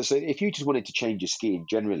foundation. So if you just wanted to change your skiing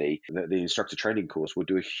generally, the instructor training course will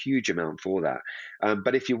do a huge amount for that.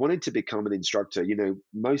 But if you wanted to become an instructor,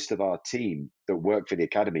 most of our team that work for the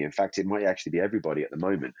academy, in fact, it might actually be everybody at the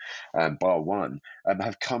moment, bar one,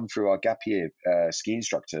 have come through our gap year ski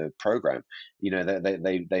instructor program.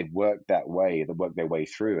 They've worked that way, they worked their way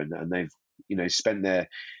through, and they've spent their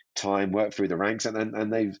time, worked through the ranks,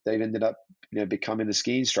 and they've ended up becoming a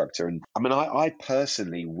ski instructor. And I mean, I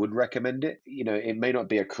personally would recommend it. It may not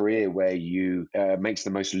be a career where you makes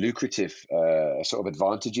the most lucrative sort of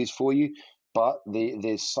advantages for you, but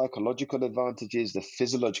the psychological advantages, the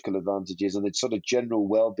physiological advantages, and the sort of general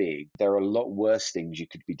well-being, there are a lot worse things you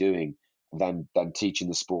could be doing than teaching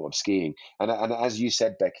the sport of skiing. And as you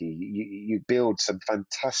said, Becky, you build some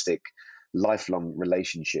fantastic lifelong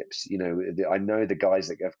relationships. I know the guys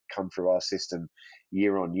that have come through our system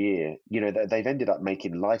year on year, they've ended up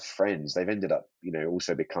making life friends. They've ended up,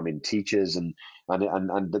 also becoming teachers and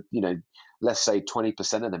let's say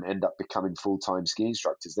 20% of them end up becoming full-time ski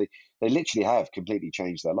instructors. They literally have completely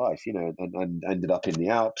changed their life, and ended up in the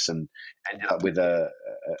Alps and ended up with a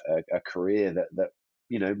career that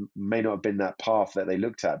may not have been that path that they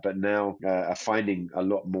looked at, but now are finding a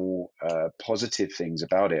lot more positive things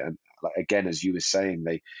about it. And again, as you were saying,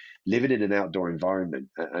 they living in an outdoor environment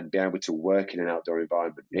and being able to work in an outdoor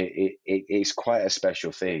environment, it's quite a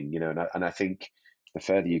special thing, and I think the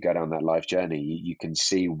further you go down that life journey, you can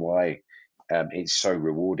see why it's so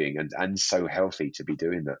rewarding and so healthy to be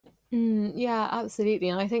doing that. Yeah, absolutely.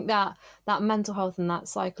 And I think that mental health and that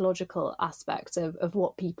psychological aspect of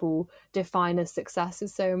what people define as success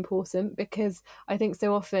is so important, because I think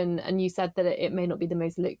so often, and you said that it may not be the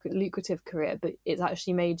most lucrative career, but it's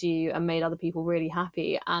actually made you and made other people really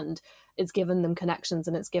happy, and it's given them connections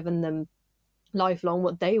and it's given them lifelong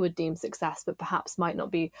what they would deem success, but perhaps might not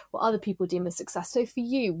be what other people deem as success. So for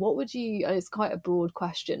you, what would you, it's quite a broad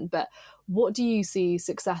question, but what do you see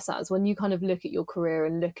success as when you kind of look at your career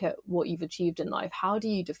and look at what you've achieved in life? How do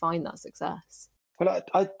you define that success? Well,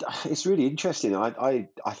 it's really interesting. I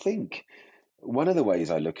think one of the ways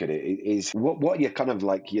I look at it is what your kind of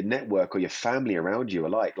like your network or your family around you are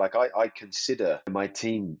like. Like I consider my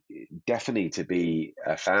team definitely to be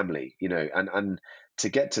a family, and to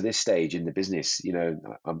get to this stage in the business,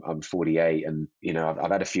 I'm 48, and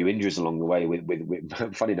I've had a few injuries along the way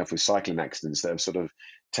with funny enough, with cycling accidents that have sort of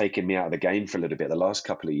taken me out of the game for a little bit the last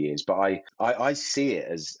couple of years. But I see it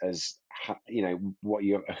as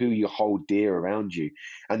who you hold dear around you,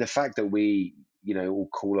 and the fact that we all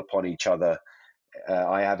call upon each other.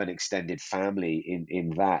 I have an extended family in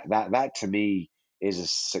that to me is a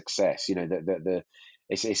success.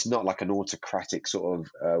 It's not like an autocratic sort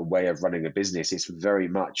of way of running a business. It's very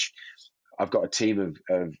much, I've got a team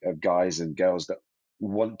of guys and girls that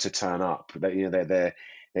want to turn up. They're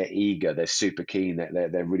eager, they're super keen,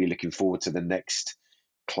 they're really looking forward to the next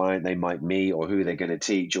client they might meet, or who they're going to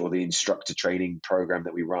teach, or the instructor training program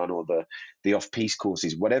that we run, or the off-piste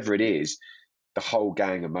courses, whatever it is. The whole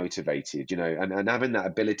gang are motivated, and having that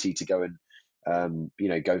ability to go and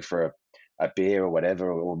go for a beer or whatever,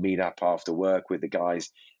 or meet up after work with the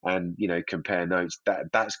guys and compare notes.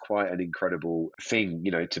 That's quite an incredible thing,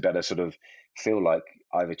 to better sort of feel like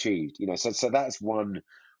I've achieved. So that's one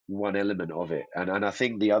element of it, and I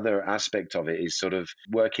think the other aspect of it is sort of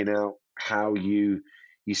working out how you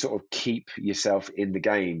sort of keep yourself in the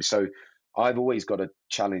game. So I've always got a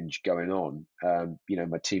challenge going on.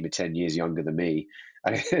 My team are 10 years younger than me,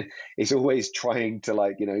 and it's always trying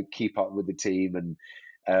to keep up with the team and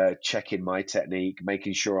checking my technique,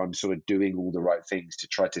 making sure I'm sort of doing all the right things to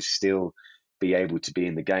try to still be able to be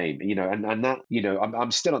in the game. And that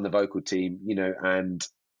I'm still on the vocal team, and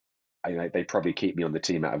they probably keep me on the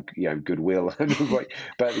team out of goodwill,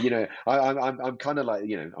 but I'm kind of like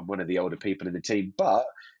I'm one of the older people in the team. But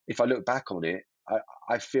if I look back on it,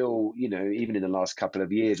 I feel even in the last couple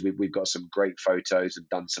of years we've got some great photos and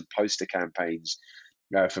done some poster campaigns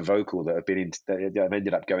for vocal that have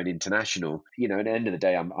ended up going international. At the end of the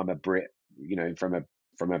day, I'm a Brit, from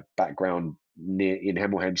a background in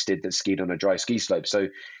Hemel Hempstead that skied on a dry ski slope. So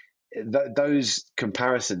those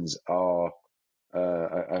comparisons are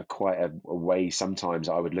quite a way. Sometimes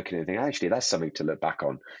I would look at it and think, actually, that's something to look back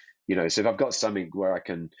on. So if I've got something where I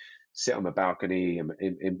can sit on my balcony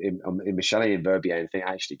in Michele and Verbier and think,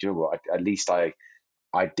 actually, do you know what? At least I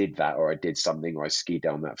did that, or I did something, or I skied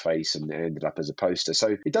down that face and it ended up as a poster.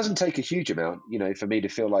 So it doesn't take a huge amount, for me to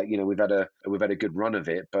feel like we've had a good run of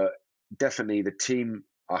it. But definitely the team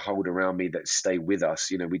I hold around me that stay with us,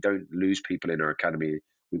 we don't lose people in our academy.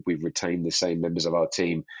 We've retained the same members of our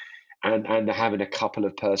team, and having a couple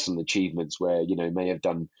of personal achievements where may have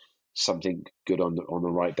done something good on the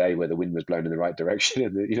right day, where the wind was blowing in the right direction,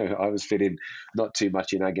 and I was feeling not too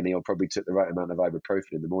much in agony, or probably took the right amount of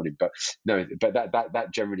ibuprofen in the morning. But no, but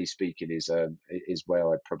that generally speaking is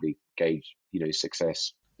where I'd probably gauge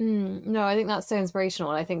success. No, I think that's so inspirational.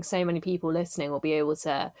 And I think so many people listening will be able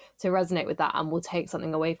to resonate with that and will take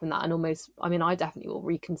something away from that. And almost, I definitely will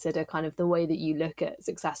reconsider kind of the way that you look at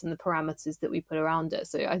success and the parameters that we put around it.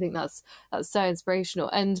 So I think that's so inspirational.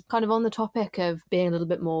 And kind of on the topic of being a little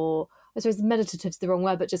bit more, I suppose meditative is the wrong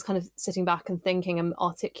word, but just kind of sitting back and thinking and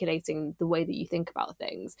articulating the way that you think about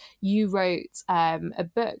things. You wrote a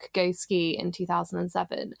book, Go Ski, in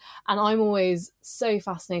 2007. And I'm always so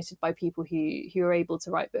fascinated by people who are able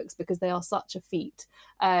to write books, because they are such a feat.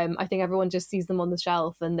 I think everyone just sees them on the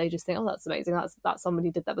shelf and they just think, oh, that's amazing. That's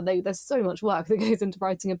somebody did that. But there's so much work that goes into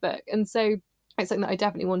writing a book. And so it's something that I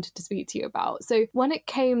definitely wanted to speak to you about. So when it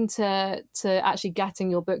came to actually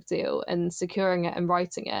getting your book deal and securing it and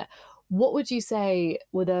writing it, what would you say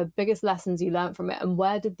were the biggest lessons you learned from it, and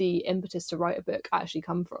where did the impetus to write a book actually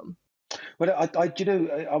come from? Well,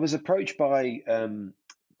 I was approached by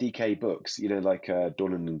DK Books, like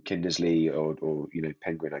Dorland and Kindersley, or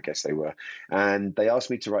Penguin, I guess they were, and they asked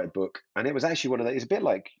me to write a book, and it was actually one of those. It's a bit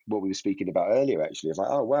like what we were speaking about earlier. Actually, it's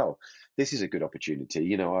like, oh well, this is a good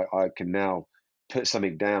opportunity. I can now put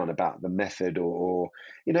something down about the method, or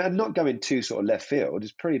and not going too sort of left field.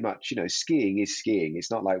 It's pretty much, skiing is skiing.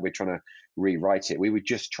 It's not like we're trying to rewrite it. We were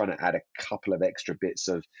just trying to add a couple of extra bits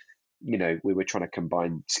of, we were trying to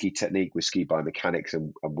combine ski technique with ski biomechanics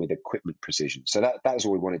and with equipment precision. So that was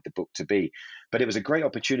all we wanted the book to be. But it was a great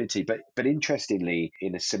opportunity. But interestingly,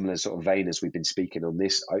 in a similar sort of vein as we've been speaking on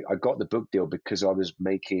this, I got the book deal because I was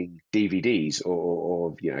making DVDs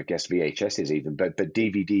or I guess VHSs even, but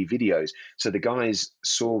DVD videos. So the guys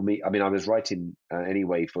saw me. I was writing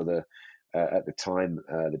anyway for the at the time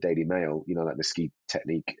the Daily Mail, like the ski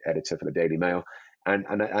technique editor for the Daily Mail.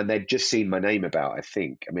 And they'd just seen my name about, I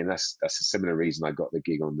think. That's a similar reason I got the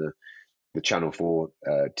gig on the Channel 4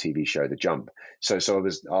 TV show, The Jump. So I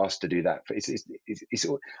was asked to do that.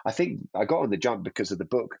 I think I got on The Jump because of the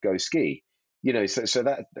book Go Ski. So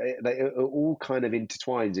that they all kind of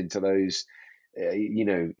intertwines into those you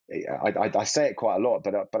know, I say it quite a lot,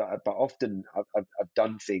 but often I've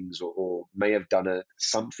done things, or may have done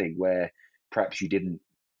something where perhaps you didn't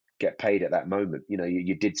get paid at that moment. You know,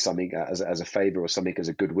 you did something as a favor or something as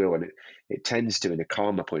a goodwill, and it tends to, in a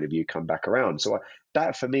karma point of view, come back around. So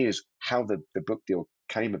that for me is how the book deal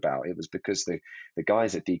came about. It was because the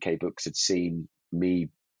guys at DK Books had seen me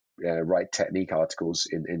write technique articles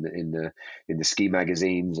in the ski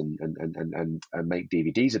magazines, and make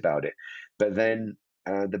DVDs about it. But then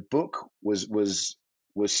the book was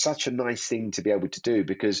such a nice thing to be able to do,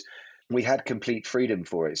 because we had complete freedom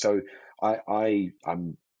for it. So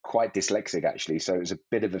I'm quite dyslexic, actually, so it was a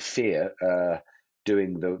bit of a fear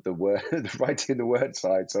doing the word writing the word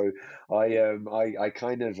side. So I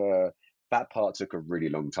kind of that part took a really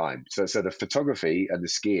long time. So the photography and the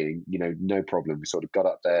skiing, no problem. We sort of got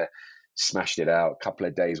up there, smashed it out, a couple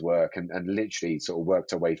of days work, and literally sort of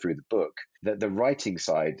worked our way through the book. The writing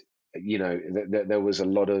side, there was a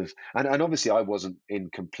lot of, and obviously I wasn't in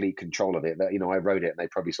complete control of it. That I wrote it, and they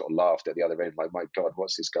probably sort of laughed at the other end, like, my God,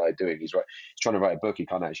 what's this guy doing? He's trying to write a book. He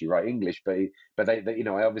can't actually write English, but they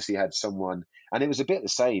I obviously had someone, and it was a bit the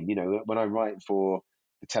same. When I write for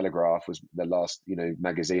the Telegraph, was the last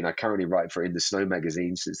magazine. I currently write for In the Snow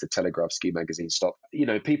magazine since the Telegraph ski magazine stopped.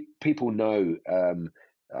 People know.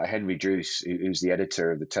 Henry Druce, who's the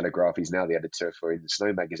editor of the Telegraph, he's now the editor for In the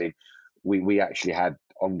Snow magazine. We actually had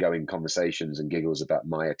ongoing conversations and giggles about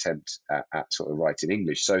my attempt at sort of writing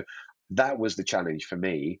English. So that was the challenge for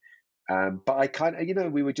me. But I kind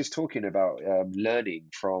of, we were just talking about learning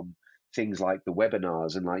from things like the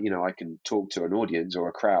webinars, and I can talk to an audience or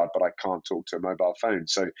a crowd, but I can't talk to a mobile phone.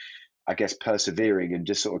 So I guess persevering and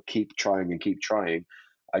just sort of keep trying,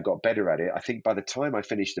 I got better at it. I think by the time I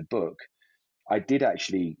finished the book, I did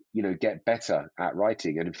actually, get better at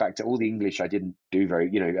writing. And in fact, all the English I didn't do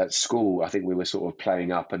very, at school, I think we were sort of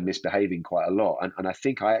playing up and misbehaving quite a lot. And I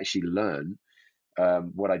think I actually learned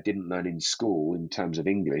what I didn't learn in school in terms of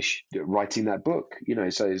English, writing that book.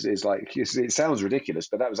 So it's like, it sounds ridiculous,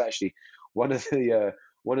 but that was actually one of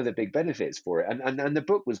the big benefits for it. And the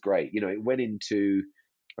book was great. It went into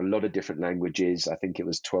a lot of different languages. I think it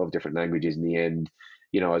was 12 different languages in the end.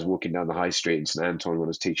 I was walking down the high street in St. Anton when I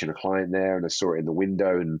was teaching a client there, and I saw it in the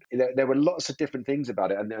window, and there were lots of different things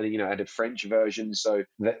about it. And I had a French version, so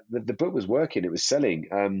the book was working, it was selling.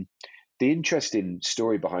 The interesting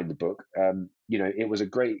story behind the book, it was a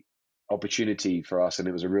great opportunity for us, and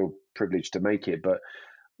it was a real privilege to make it. But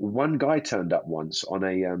one guy turned up once on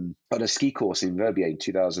a ski course in Verbier in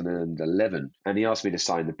 2011, and he asked me to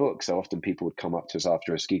sign the book. So often people would come up to us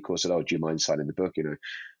after a ski course and, "Oh, do you mind signing the book?"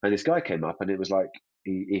 And this guy came up, and it was like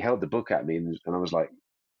he held the book at me, and I was like,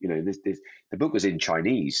 the book was in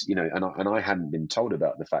Chinese, and I hadn't been told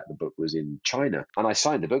about the fact the book was in China, and I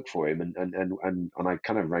signed the book for him, and I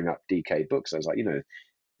kind of rang up DK Books. I was like,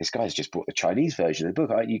 this guy's just bought the Chinese version of the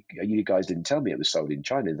book. You guys didn't tell me it was sold in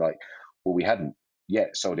China. Like, well, we hadn't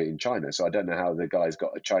yet sold it in China, so I don't know how the guys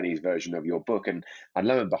got a Chinese version of your book. And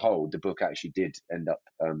lo and behold, the book actually did end up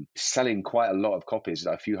selling quite a lot of copies,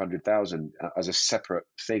 a few 100,000 as a separate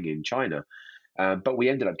thing in China. But we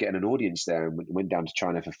ended up getting an audience there, and went down to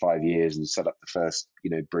China for 5 years and set up the first,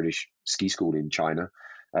 British ski school in China,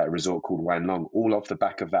 a resort called Wanlong, all off the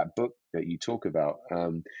back of that book that you talk about.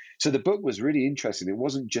 So the book was really interesting. It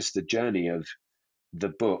wasn't just the journey of the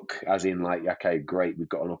book, as in like, okay, great, we've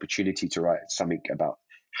got an opportunity to write something about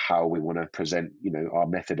how we want to present, our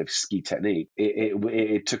method of ski technique.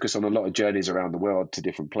 It took us on a lot of journeys around the world to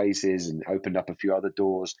different places, and opened up a few other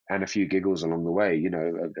doors and a few giggles along the way,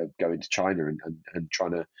 of going to China and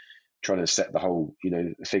trying to set the whole,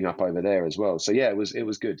 thing up over there as well. So yeah, it was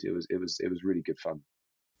good. It was really good fun.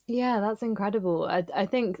 Yeah, that's incredible. I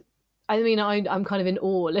think, I'm kind of in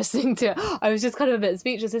awe listening to it. I was just kind of a bit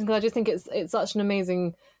speechless, because I just think it's such an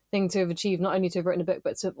amazing thing to have achieved, not only to have written a book,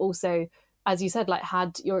 but to have also, as you said, like,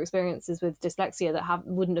 had your experiences with dyslexia that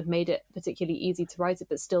wouldn't have made it particularly easy to write it,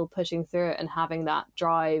 but still pushing through it and having that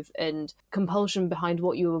drive and compulsion behind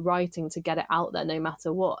what you were writing to get it out there no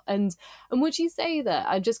matter what. And would you say that,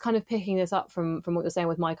 I'm just kind of picking this up from what you're saying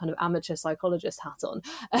with my kind of amateur psychologist hat on,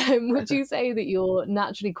 would you say that you're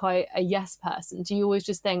naturally quite a yes person? Do you always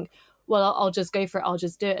just think, well, I'll just go for it, I'll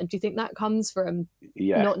just do it? And do you think that comes from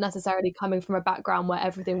not necessarily coming from a background where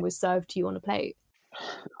everything was served to you on a plate?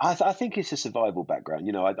 I think it's a survival background,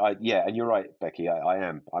 yeah, and you're right, Becky. I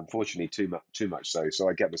am, unfortunately, too much so. So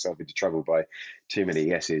I get myself into trouble by too many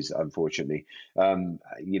yeses, unfortunately.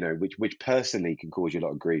 Which personally can cause you a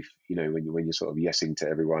lot of grief. When you're sort of yesing to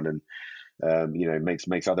everyone, and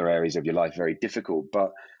makes other areas of your life very difficult.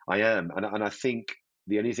 But I am, and I think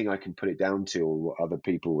the only thing I can put it down to, or what other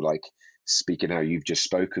people like speaking how you've just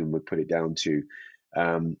spoken would put it down to,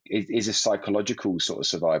 is a psychological sort of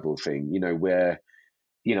survival thing. Where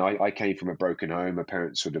I came from a broken home. My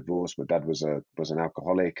parents were divorced. My dad was an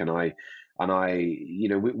alcoholic, and I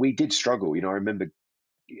we did struggle. I remember.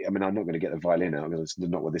 I mean, I'm not going to get the violin out because it's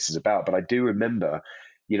not what this is about. But I do remember,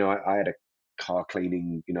 I had a car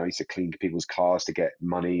cleaning. I used to clean people's cars to get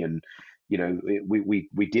money, and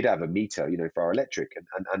we did have a meter, for our electric,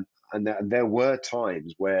 and there were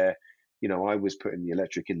times where I was putting the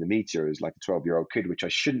electric in the meter as like a 12-year-old kid, which I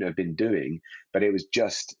shouldn't have been doing, but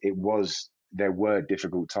there were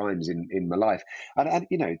difficult times in my life, and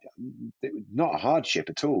not a hardship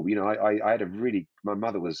at all. I had my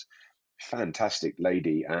mother was a fantastic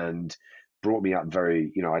lady and brought me up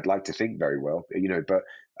very, I'd like to think very well,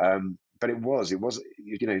 but it was,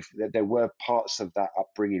 there were parts of that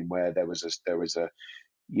upbringing where there was a,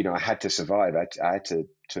 I had to survive. I had to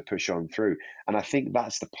push on through, and I think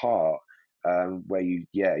that's the part where you've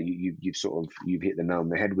hit the nail on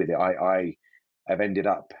the head with it. I have ended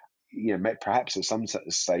up, perhaps at some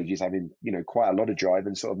stages having, quite a lot of drive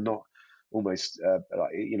and sort of not almost,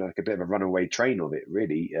 like a bit of a runaway train of it,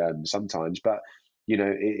 really, sometimes. But,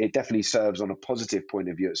 it definitely serves on a positive point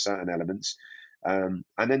of view at certain elements. And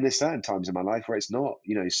then there's certain times in my life where it's not,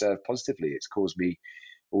 served positively. It's caused me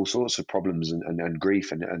all sorts of problems and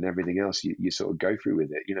grief and everything else you sort of go through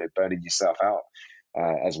with it, burning yourself out.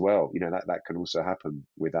 As well, that can also happen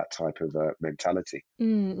with that type of mentality.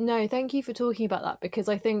 No, thank you for talking about that, because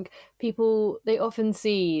I think people, they often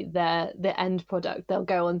see the end product. They'll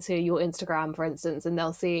go onto your Instagram, for instance, and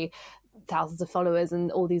they'll see thousands of followers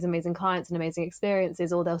and all these amazing clients and amazing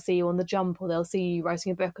experiences, or they'll see you on the jump, or they'll see you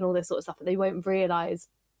writing a book and all this sort of stuff, but they won't realize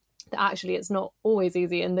that actually it's not always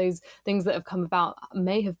easy, and those things that have come about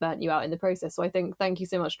may have burnt you out in the process. So I think thank you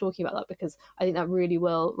so much for talking about that, because I think that really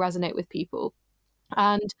will resonate with people.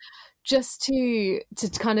 And just to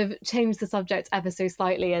kind of change the subject ever so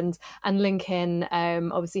slightly and link in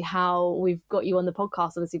obviously how we've got you on the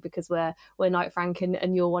podcast, obviously because we're Knight Frank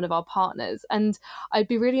and you're one of our partners, and I'd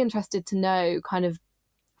be really interested to know kind of,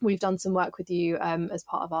 we've done some work with you as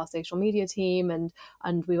part of our social media team,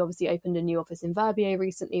 and we've obviously opened a new office in Verbier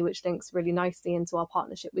recently, which links really nicely into our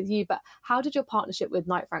partnership with you. But how did your partnership with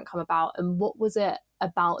Knight Frank come about, and what was it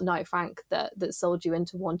about Knight Frank that sold you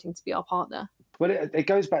into wanting to be our partner? Well, it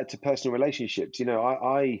goes back to personal relationships.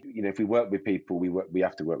 If we work with people, we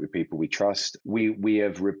have to work with people we trust. We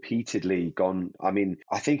have repeatedly gone. I mean,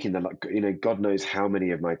 I think God knows how many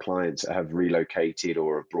of my clients have relocated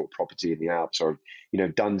or have brought property in the Alps, or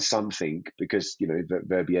done something, because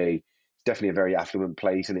Verbier is definitely a very affluent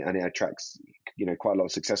place, and it attracts quite a lot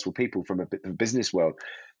of successful people from a business world.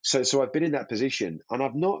 So I've been in that position, and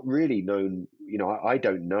I've not really known. I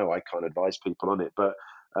don't know. I can't advise people on it, but.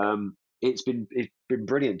 It's been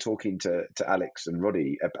brilliant talking to Alex and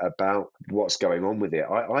Roddy about what's going on with it.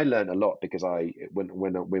 I learned a lot because when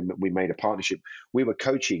we made a partnership, we were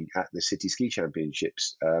coaching at the City Ski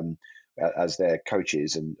Championships as their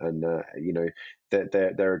coaches, and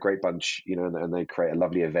they're a great bunch, and they create a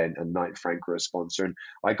lovely event, and Knight Frank were a sponsor, and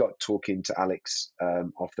I got talking to Alex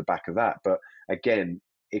off the back of that. But again,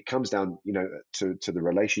 it comes down to the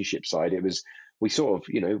relationship side. It was. We sort of,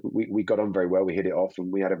 we got on very well. We hit it off,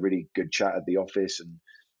 and we had a really good chat at the office, and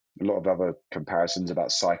a lot of other comparisons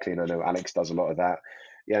about cycling. I know Alex does a lot of that.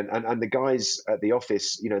 Yeah, and the guys at the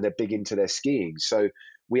office, they're big into their skiing. So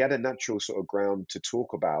we had a natural sort of ground to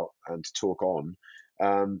talk about and to talk on.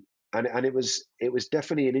 And it was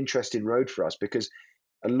definitely an interesting road for us, because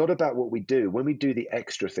a lot about what we do, when we do the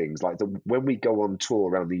extra things, like when we go on tour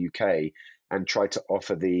around the UK and try to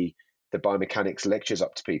offer the biomechanics lectures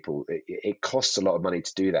up to people, it costs a lot of money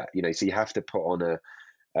to do that. So you have to put on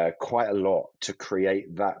quite a lot to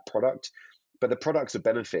create that product. But the product's a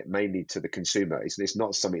benefit mainly to the consumer. It's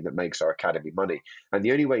not something that makes our academy money. And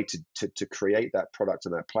the only way to create that product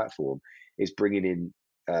on that platform is bringing in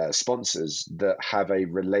sponsors that have a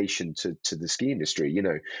relation to the ski industry.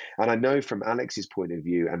 And I know from Alex's point of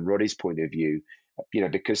view and Roddy's point of view,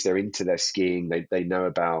 because they're into their skiing, they know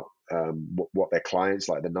about what their clients,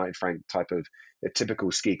 like the Knight Frank type of a typical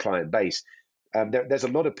ski client base. There's a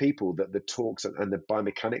lot of people that the talks and the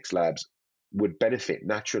biomechanics labs would benefit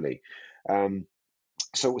naturally.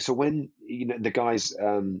 So when the guys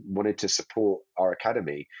wanted to support our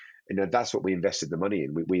academy, that's what we invested the money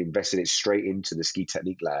in. We invested it straight into the Ski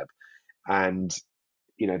Technique Lab, and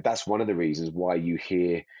that's one of the reasons why you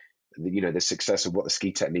hear the success of what the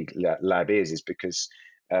Ski Technique Lab is because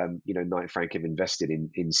Knight Frank have invested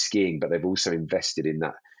in skiing, but they've also invested in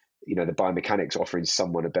that, the biomechanics, offering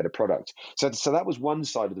someone a better product. So that was one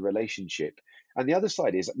side of the relationship. And the other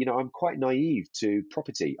side is, I'm quite naive to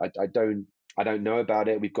property. I don't know about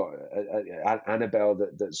it. We've got Annabelle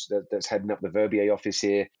that's heading up the Verbier office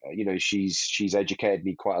here. She's educated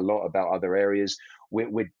me quite a lot about other areas.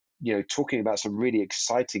 We're talking about some really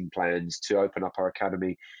exciting plans to open up our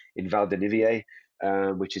academy in Val d'Olivier,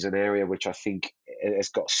 which is an area which I think has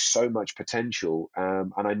got so much potential.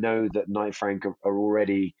 And I know that Knight Frank are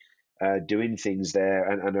already doing things there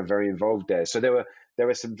and are very involved there. So there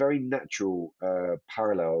were some very natural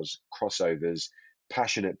parallels, crossovers,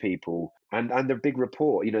 passionate people, and the big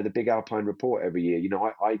report, the big Alpine report every year.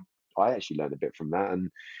 I actually learned a bit from that.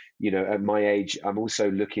 And at my age, I'm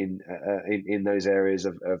also looking in those areas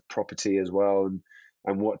of property as well,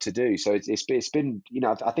 and what to do. So it's been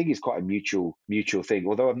I think it's quite a mutual thing.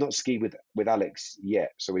 Although I've not skied with Alex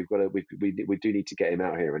yet, so we do need to get him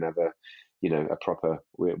out here and have a proper.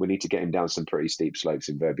 We need to get him down some pretty steep slopes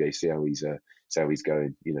in Verbier. See how he's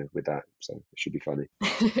going, with that. So it should be funny.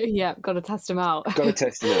 Yeah, got to test him out. Got to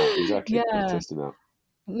test him out, exactly. Yeah. Got to test him out.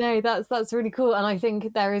 No, that's really cool. And I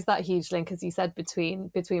think there is that huge link, as you said,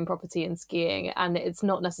 between property and skiing. And it's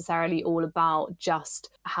not necessarily all about just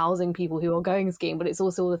housing people who are going skiing, but it's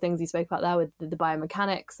also all the things you spoke about there with the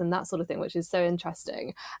biomechanics and that sort of thing, which is so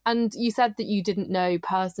interesting. And you said that you didn't know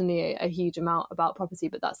personally a huge amount about property,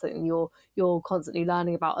 but that's something you're constantly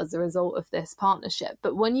learning about as a result of this partnership.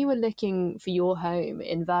 But when you were looking for your home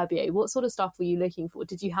in Verbier, what sort of stuff were you looking for?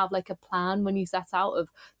 Did you have like a plan when you set out of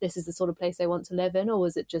this is the sort of place I want to live in, or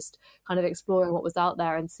was it just kind of exploring what was out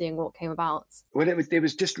there and seeing what came about? Well, it was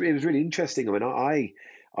really interesting. I mean,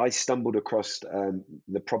 I stumbled across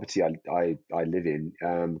the property I live in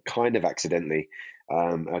kind of accidentally.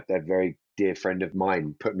 A very dear friend of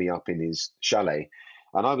mine put me up in his chalet,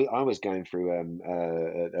 and I was going through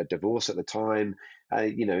a divorce at the time.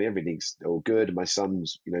 Everything's all good. My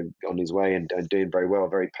son's on his way and doing very well.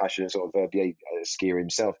 Very passionate sort of Verbier skier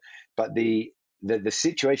himself. But the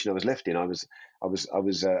situation I was left in, I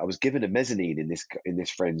was given a mezzanine in this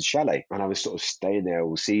friend's chalet, and I was sort of staying there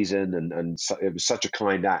all season, and so, it was such a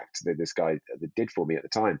kind act that this guy did for me at the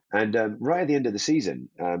time. And right at the end of the season,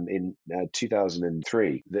 in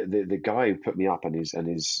 2003, the guy who put me up and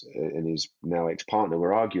his now ex-partner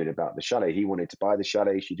were arguing about the chalet. He wanted to buy the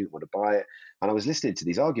chalet, she didn't want to buy it, and I was listening to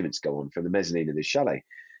these arguments go on from the mezzanine of this chalet.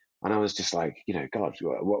 And I was just like, God,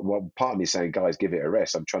 what part of me saying, guys, give it a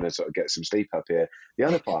rest. I'm trying to sort of get some sleep up here. The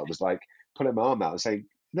other part was like pulling my arm out and saying,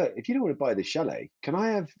 look, if you don't want to buy this chalet, can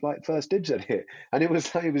I have like first dibs at it? And it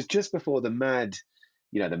was just before the mad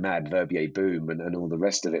Verbier boom and all the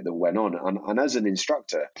rest of it that went on. And as an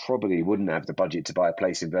instructor, probably wouldn't have the budget to buy a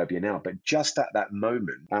place in Verbier now. But just at that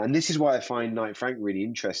moment, and this is why I find Knight Frank really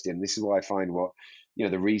interesting. This is why I find what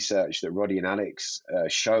the research that Roddy and Alex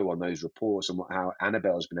show on those reports, and how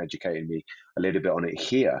Annabelle's been educating me a little bit on it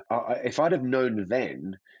here. If I'd have known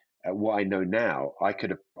then what I know now, I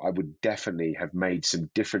would definitely have made some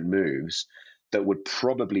different moves that would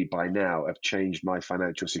probably by now have changed my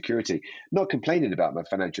financial security. Not complaining about my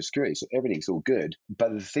financial security, so everything's all good.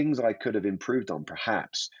 But the things I could have improved on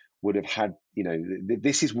perhaps would have had,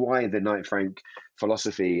 this is why the Knight Frank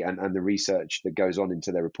philosophy and the research that goes on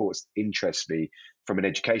into their reports interests me from an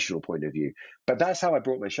educational point of view. But that's how I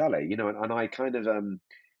brought my chalet, and I kind of, the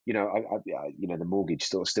mortgage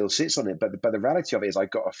still sits on it. But the reality of it is I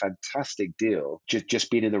got a fantastic deal,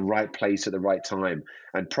 just being in the right place at the right time,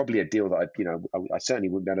 and probably a deal that I certainly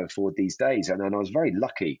wouldn't be able to afford these days. And I was very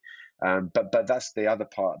lucky. But that's the other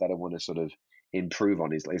part that I want to sort of improve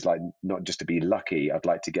on is like not just to be lucky. I'd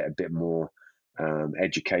like to get a bit more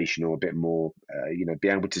educational, a bit more, be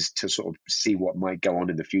able to sort of see what might go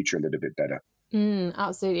on in the future a little bit better.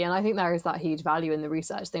 Absolutely. And I think there is that huge value in the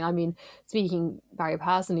research thing. I mean, speaking very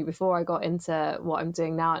personally, before I got into what I'm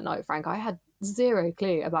doing now at Knight Frank, I had zero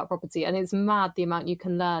clue about property, and it's mad the amount you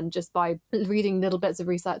can learn just by reading little bits of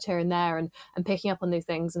research here and there and picking up on those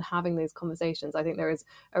things and having those conversations. I think there is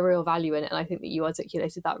a real value in it, and I think that you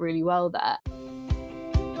articulated that really well there.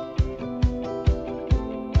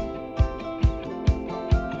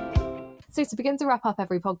 So to begin to wrap up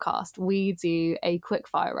every podcast, we do a quick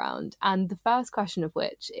fire round. And the first question of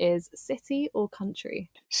which is city or country?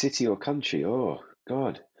 City or country? Oh,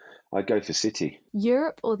 God. I'd go for city.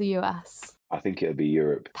 Europe or the US? I think it would be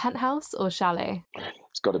Europe. Penthouse or chalet?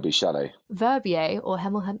 It's got to be chalet. Verbier or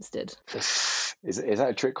Hemel Hempstead? Is that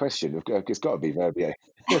a trick question? It's got to be Verbier.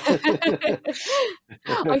 I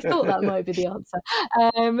thought that might be the answer.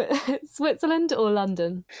 Switzerland or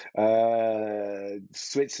London?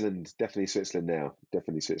 Switzerland. Definitely Switzerland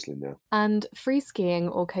now. And free skiing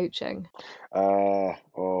or coaching?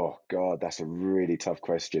 Oh, God, that's a really tough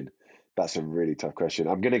question. That's a really tough question.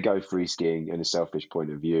 I'm going to go free skiing in a selfish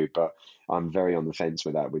point of view, but I'm very on the fence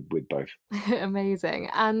with that, with both. Amazing.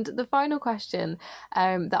 And the final question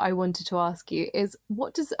that I wanted to ask you is,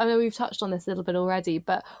 I know we've touched on this a little bit already,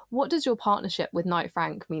 but what does your partnership with Knight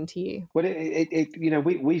Frank mean to you? Well,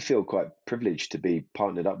 we feel quite privileged to be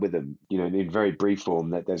partnered up with them, in very brief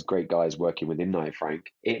form, that there's great guys working within Knight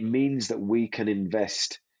Frank. It means that we can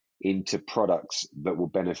invest into products that will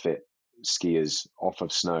benefit skiers off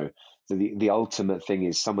of snow. So the ultimate thing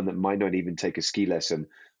is someone that might not even take a ski lesson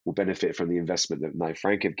will benefit from the investment that Knight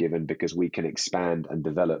Frank have given, because we can expand and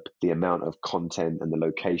develop the amount of content and the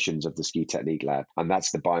locations of the Ski Technique Lab. And that's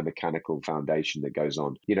the biomechanical foundation that goes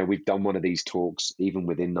on. We've done one of these talks even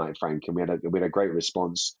within Knight Frank, and we had a great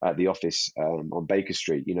response at the office on Baker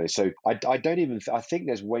Street. So I think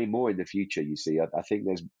there's way more in the future. You see, I think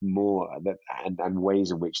there's more and ways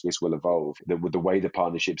in which this will evolve. The way the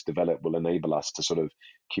partnerships develop will enable us to sort of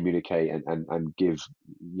communicate and give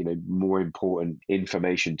more important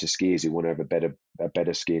information to skiers who want to have a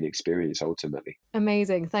better skiing experience ultimately.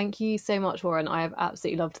 Amazing. Thank you so much, Warren. I have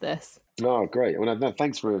absolutely loved this. Oh, great. Well, no,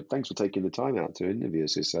 thanks for taking the time out to interview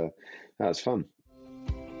us. That was fun.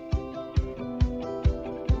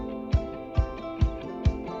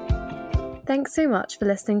 Thanks so much for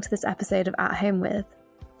listening to this episode of At Home With.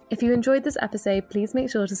 If you enjoyed this episode, please make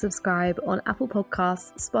sure to subscribe on Apple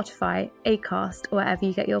Podcasts, Spotify, Acast, or wherever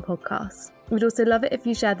you get your podcasts. We'd also love it if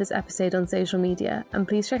you shared this episode on social media, and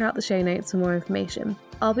please check out the show notes for more information.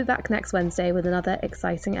 I'll be back next Wednesday with another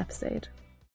exciting episode.